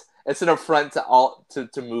affront. It's an affront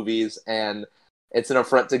to movies, and it's an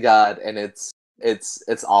affront to God, and it's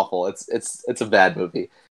awful. It's a bad movie.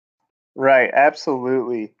 Right,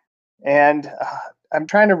 absolutely. And I'm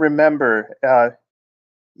trying to remember.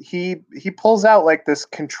 He pulls out like this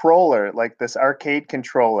controller, like this arcade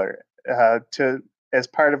controller, to as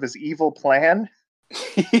part of his evil plan.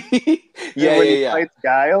 Yeah, When yeah, he yeah. fights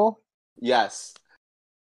Guile. Yes.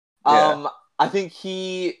 Yeah. I think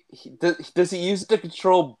does he use it to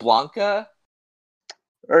control Blanca?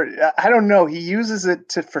 Or I don't know. He uses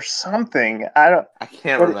it for something. I don't. I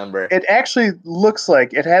can't But remember. it actually looks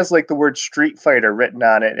like it has like the word Street Fighter written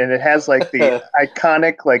on it, and it has like the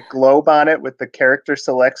iconic like globe on it with the character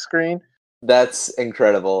select screen. That's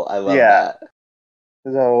incredible. I love Yeah.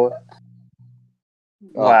 that. So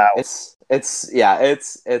Oh, wow. it's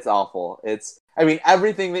awful. I mean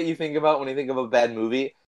everything that you think about when you think of a bad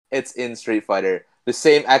movie, it's in Street Fighter. The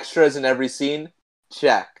same extras in every scene,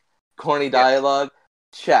 check. Corny Yes. dialogue,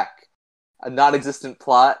 check. A non-existent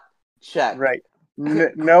plot, check. Right.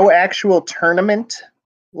 No actual tournament.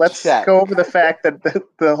 Let's Check. go over the fact that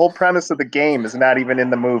the whole premise of the game is not even in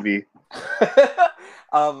the movie.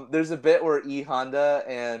 There's a bit where E Honda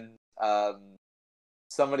and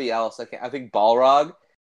somebody else, I think Balrog,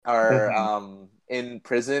 are Hmm. in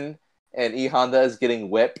prison, and E Honda is getting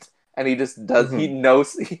whipped, and he just does Hmm.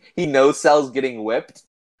 he knows Cell's getting whipped.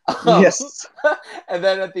 Um, Yes. and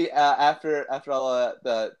then at the after all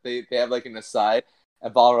they have like an aside,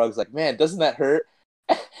 and Balrog's like, "Man, doesn't that hurt?"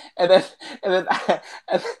 and then and then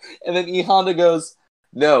and then E Honda goes,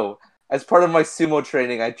 "No, as part of my sumo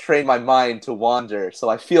training, I train my mind to wander, so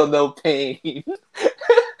I feel no pain."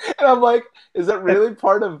 And I'm like, is that really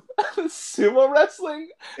part of sumo wrestling?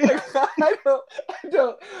 Like,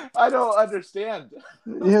 I don't understand.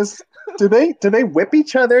 Yes. Do they whip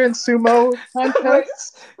each other in sumo Right,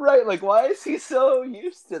 contests? right. Like, why is he so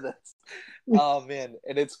used to this? Oh man,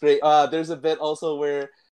 and it's great. There's a bit also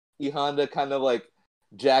where E Honda kind of like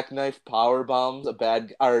jackknife power bombs a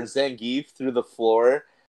bad or Zangief through the floor,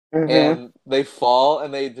 Hmm. and they fall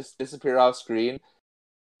and they just disappear off screen,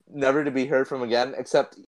 never to be heard from again.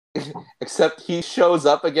 Except he shows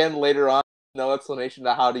up again later on. No explanation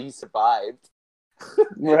to how he survived.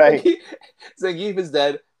 Like Right. Zangief is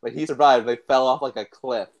dead, but he survived. They fell off like a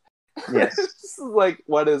cliff. Yes. Like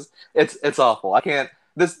what is? It's awful. I can't.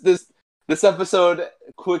 This episode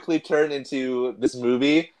quickly turned into this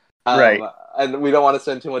movie, Right. and we don't want to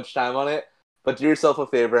spend too much time on it. But do yourself a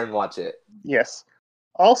favor and watch it. Yes.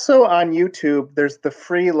 Also on YouTube, there's the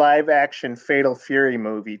free live action Fatal Fury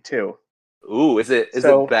movie too. Ooh, is it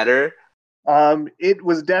So better? it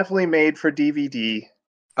was definitely made for DVD.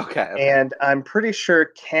 Okay, okay. And I'm pretty sure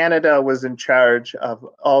Canada was in charge of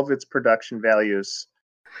all of its production values.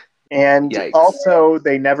 And Yikes. also,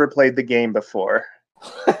 they never played the game before.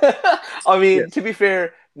 I mean, Yes, to be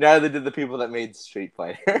fair, neither did the people that made Street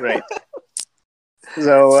Fighter. right.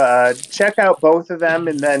 So check out both of them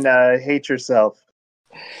and then hate yourself.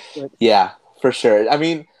 But, Yeah, for sure. I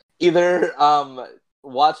mean, either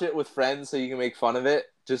watch it with friends so you can make fun of it.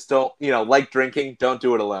 Just don't, like drinking, don't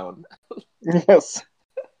do it alone. yes,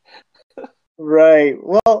 right.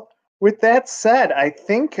 Well, with that said, I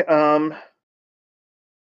think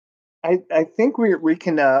we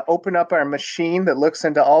can open up our machine that looks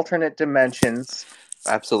into alternate dimensions,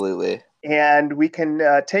 Absolutely. and we can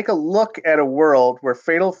take a look at a world where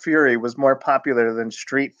Fatal Fury was more popular than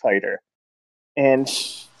Street Fighter. And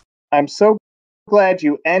I'm so glad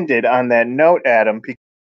you ended on that note, Adam.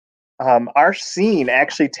 Our scene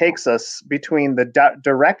actually takes us between the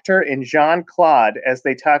director and Jean Claude as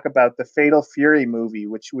they talk about the Fatal Fury movie,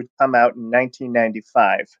 which would come out in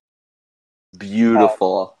 1995.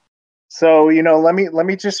 Beautiful. So let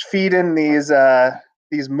me just feed in these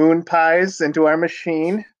moon pies into our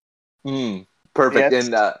machine. Mm, perfect. Yes.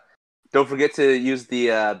 And don't forget to use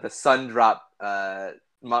the Sun Drop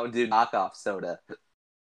Mountain Dew knockoff soda.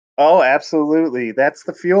 Oh, absolutely. That's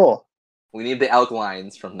the fuel. We need the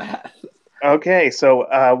alkalines from that. Okay, so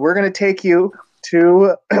we're going to take you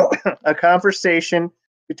to a conversation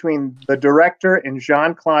between the director and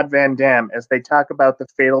Jean Claude Van Damme as they talk about the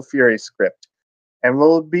Fatal Fury script. And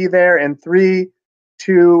we'll be there in 3,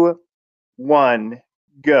 2, 1,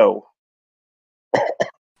 go.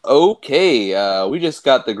 Okay, we just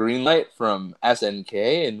got the green light from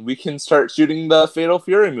SNK, and we can start shooting the Fatal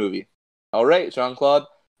Fury movie. All right, Jean Claude,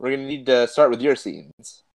 we're gonna need to start with your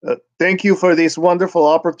scenes. Thank you for this wonderful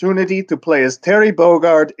opportunity to play as Terry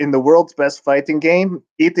Bogard in the world's best fighting game.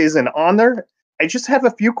 It is an honor. I just have a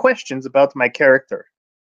few questions about my character.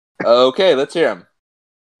 Okay, let's hear him.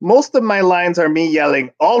 Most of my lines are me yelling,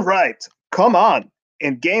 "All right, come on,"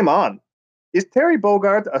 and game on. Is Terry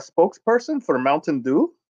Bogard a spokesperson for Mountain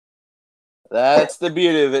Dew? That's the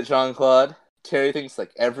beauty of it, Jean Claude. Terry thinks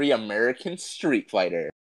like every American street fighter.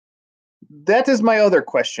 That is my other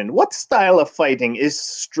question. What style of fighting is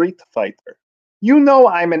Street Fighter? You know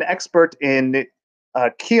I'm an expert in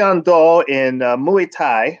Kian Do in Muay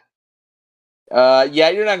Thai. Yeah,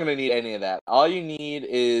 you're not gonna need any of that. All you need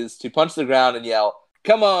is to punch the ground and yell,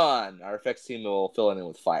 "Come on!" Our effects team will fill it in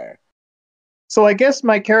with fire. So I guess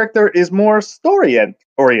my character is more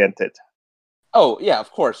oriented. Oh yeah, of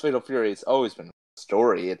course. Fatal Fury has always been a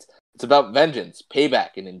story. It's about vengeance,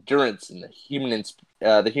 payback, and endurance, and the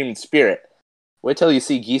human spirit. Wait till you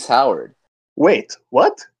see Geese Howard. Wait,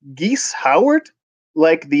 what? Geese Howard?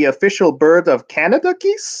 Like the official bird of Canada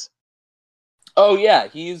geese? Oh yeah,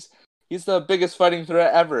 he's the biggest fighting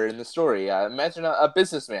threat ever in the story. Imagine a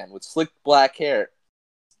businessman with slicked back hair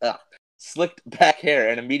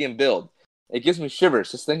and a medium build. It gives me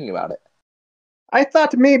shivers just thinking about it. I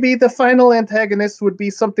thought maybe the final antagonist would be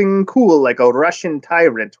something cool like a Russian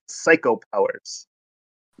tyrant with psycho powers.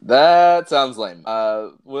 That sounds lame.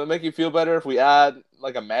 Will it make you feel better if we add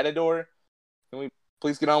like a matador? Can we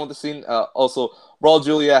please get on with the scene? Also, Raul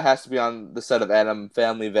Julia has to be on the set of Adam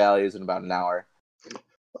Family Values in about an hour.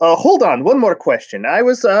 Hold on, one more question. I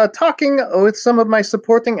was talking with some of my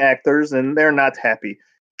supporting actors, and they're not happy.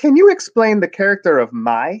 Can you explain the character of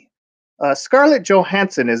Mai? Scarlett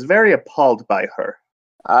Johansson is very appalled by her.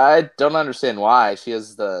 I don't understand why.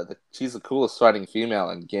 She's the coolest fighting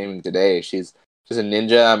female in gaming today. She's a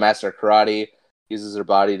ninja, a master of karate, uses her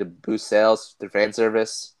body to boost sales through fan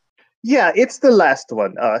service. Yeah, it's the last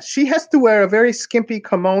one. She has to wear a very skimpy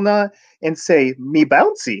kimono and say, "me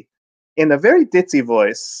bouncy," in a very ditzy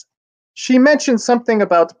voice. She mentioned something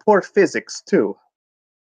about poor physics, too.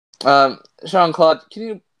 Jean Claude, can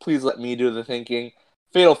you please let me do the thinking?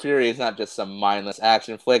 Fatal Fury is not just some mindless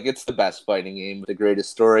action flick. It's the best fighting game with the greatest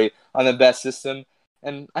story on the best system.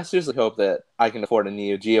 And I seriously hope that I can afford a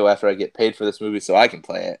Neo Geo after I get paid for this movie so I can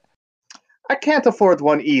play it. I can't afford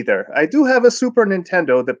one either. I do have a Super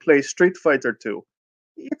Nintendo that plays Street Fighter 2.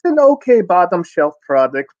 It's an okay bottom shelf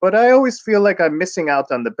product, but I always feel like I'm missing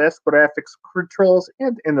out on the best graphics, controls,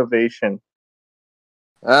 and innovation.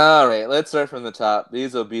 All right, let's start from the top.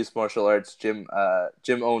 These obese martial arts gym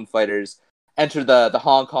owned fighters enter the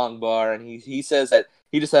Hong Kong bar, and he says that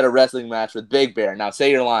he just had a wrestling match with Big Bear. Now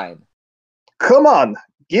say your line. Come on,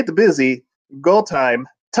 get busy. Go time.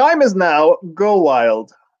 Time is now. Go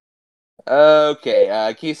wild.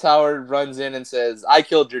 Okay, Keith Howard runs in and says, "I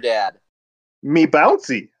killed your dad." Me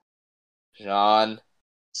bouncy. John.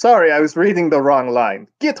 Sorry, I was reading the wrong line.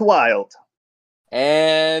 Get wild.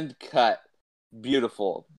 And cut.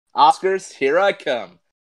 Beautiful. Oscars, here I come.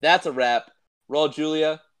 That's a wrap. Roll,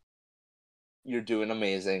 Julia. You're doing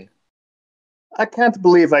amazing. I can't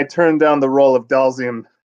believe I turned down the role of Dalzium.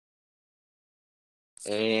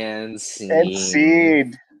 And And scene.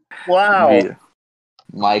 Seed. Wow. Not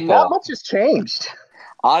Michael. much has changed.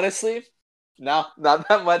 Honestly, no, not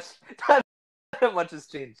that much. Not that much has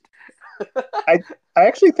changed. I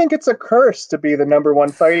actually think it's a curse to be the number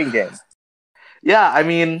one fighting game. Yeah, I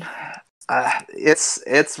mean,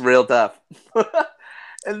 it's real tough.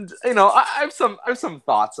 And I have some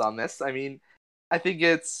thoughts on this. I mean, I think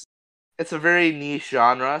it's a very niche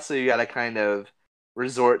genre, so you got to kind of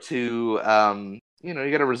resort to you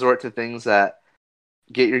got to resort to things that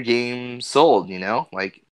get your game sold.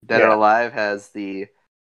 Like Dead or Yeah. Alive has the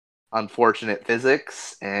unfortunate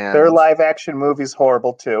physics, Their and live action movie's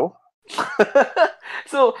horrible too.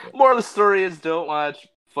 so more of the story is don't watch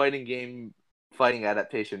fighting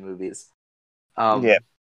adaptation movies. Yeah.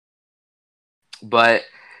 But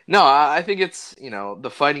no, I think it's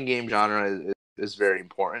the fighting game genre is very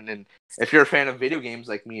important, and if you're a fan of video games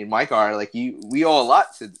like me and Mike are, like we owe a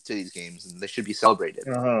lot to these games, and they should be celebrated.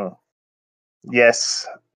 Uh-huh. Yes.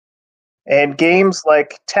 And games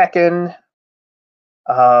like Tekken,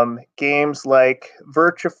 games like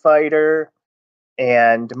Virtua Fighter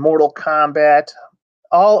and Mortal Kombat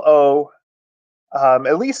all owe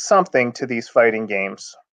at least something to these fighting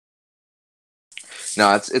games.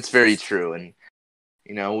 No, it's very true, and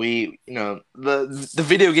the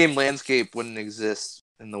video game landscape wouldn't exist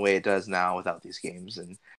in the way it does now without these games,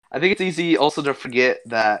 and I think it's easy also to forget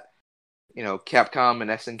that Capcom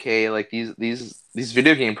and SNK, like these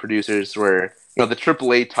video game producers were the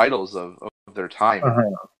AAA titles of their time. Uh-huh.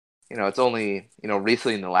 It's only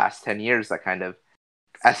recently in the last 10 years that kind of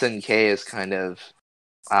SNK has kind of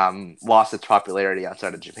lost its popularity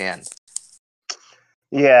outside of Japan.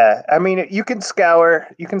 Yeah, I mean, you can scour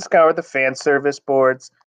the fan service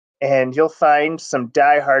boards, and you'll find some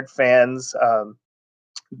diehard fans.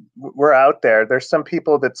 We're out there. There's some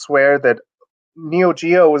people that swear that Neo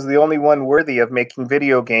Geo was the only one worthy of making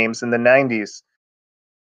video games in the '90s.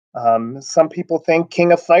 Some people think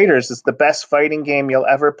King of Fighters is the best fighting game you'll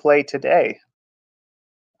ever play today.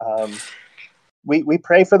 We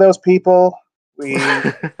pray for those people. We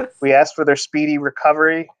ask for their speedy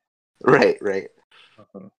recovery. Right.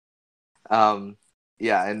 Mhm.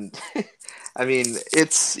 Yeah, and I mean,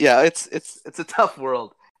 it's a tough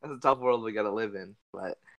world. It's a tough world we gotta live in.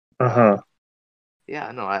 But Mhm.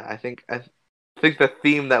 yeah, no, I think the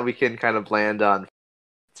theme that we can kind of land on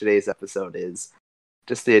today's episode is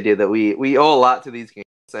just the idea that we owe a lot to these games,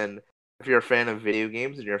 and if you're a fan of video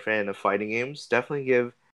games and you're a fan of fighting games, definitely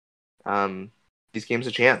give these games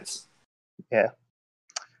a chance.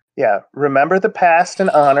 Yeah. Remember the past and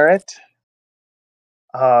honor it.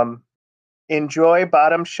 Enjoy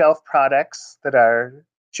bottom shelf products that are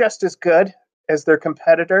just as good as their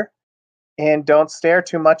competitor, and don't stare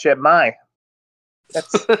too much at my.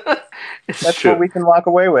 That's It's that's what true. we can walk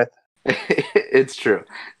away with. It's true.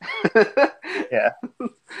 Yeah.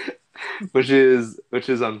 which is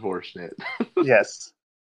unfortunate. Yes.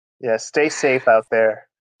 Yeah. Stay safe out there.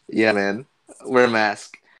 Yeah, man. Wear a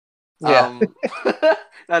mask. Yeah.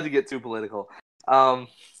 Not to get too political.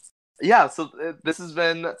 Yeah. So this has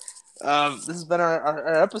been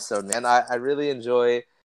our episode, man. I really enjoy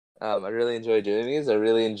doing these. I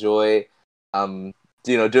really enjoy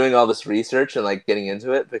doing all this research and like getting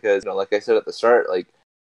into it because like I said at the start, like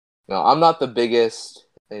I'm not the biggest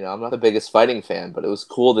fighting fan, but it was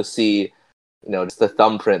cool to see just the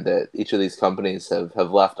thumbprint that each of these companies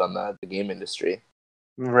have left on the game industry.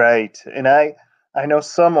 Right. And I know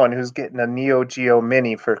someone who's getting a Neo Geo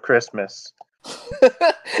Mini for Christmas.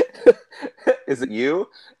 Is it you?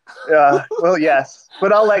 Well, yes,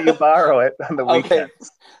 but I'll let you borrow it on the Okay,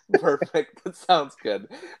 weekends. perfect. That sounds good.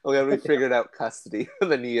 Okay, we figured out custody of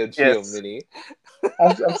the Neo Geo Yes. Mini.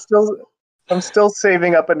 I'm still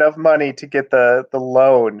saving up enough money to get the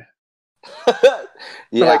loan so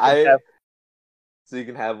Yeah, I can have. so you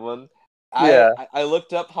can have one. Yeah. I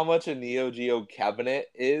looked up how much a Neo Geo cabinet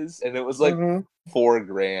is, and it was like Hmm.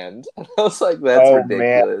 $4,000. And I was like, that's Oh man,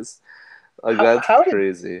 ridiculous. Like how, that's how did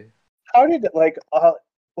crazy. how did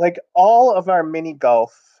like all of our mini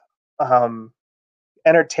golf um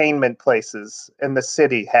entertainment places in the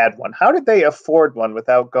city had one? How did they afford one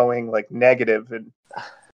without going like negative and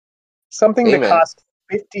something Hey that man, cost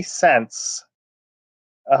 50 cents?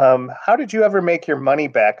 How did you ever make your money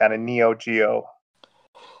back on a Neo Geo?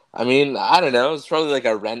 I mean, I don't know. It's probably like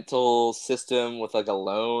a rental system with like a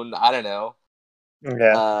loan. I don't know.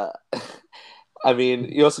 Yeah. Uh, I mean,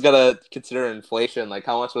 you also gotta consider inflation. Like,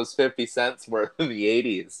 how much was 50 cents worth in the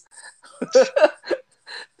 '80s?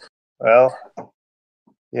 Well,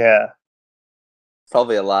 yeah.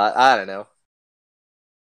 Probably a lot. I don't know.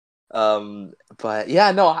 But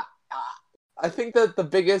yeah, no. I think that the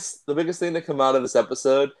biggest thing to come out of this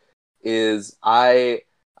episode is I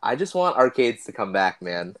just want arcades to come back,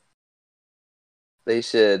 man. They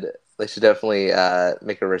should definitely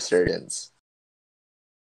make a resurgence.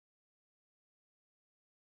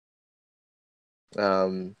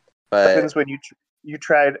 Um, but Happens when you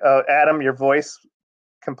tried Adam, your voice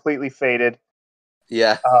completely faded.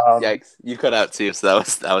 yeah, Um, yikes! You cut out too, so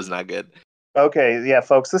that was not good. okay, yeah,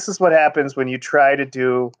 folks, this is what happens when you try to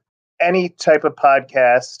do any type of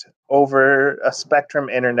podcast over a Spectrum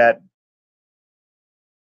internet.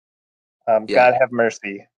 Yeah, God have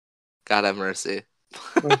mercy. God have mercy.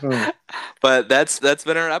 Hmm. But that's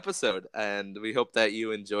been our episode, and we hope that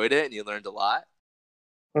you enjoyed it and you learned a lot.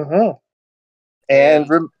 Hmm. And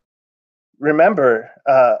And remember,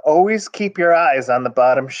 always keep your eyes on the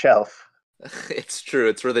bottom shelf. it's true;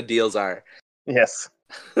 it's where the deals are. Yes.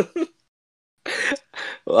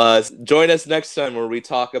 Join us next time where we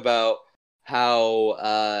talk about how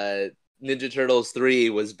Ninja Turtles 3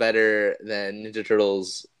 was better than Ninja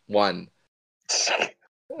Turtles 1.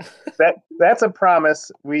 That's a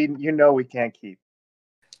promise we can't keep.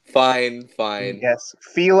 Fine. Yes,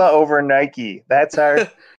 Fila over Nike. That's our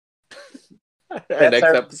Our that's next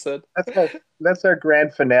our episode. that's our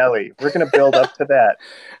grand finale. We're gonna build up to that.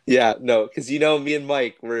 Yeah, no, because me and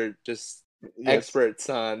Mike, we're just Yes. experts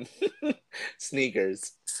on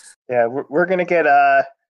sneakers. Yeah, we're gonna get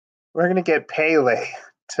Pele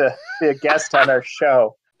to be a guest on our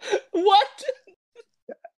show. What?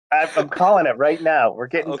 I'm calling it right now. We're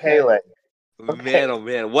getting Okay. Pele. Okay. Man, oh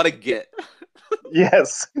man, what a get.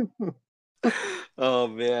 Yes. Oh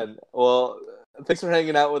man. Well, thanks for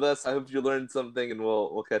hanging out with us. I hope you learned something, and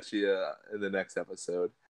we'll catch you in the next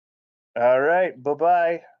episode. All right. Bye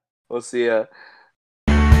bye. We'll see ya.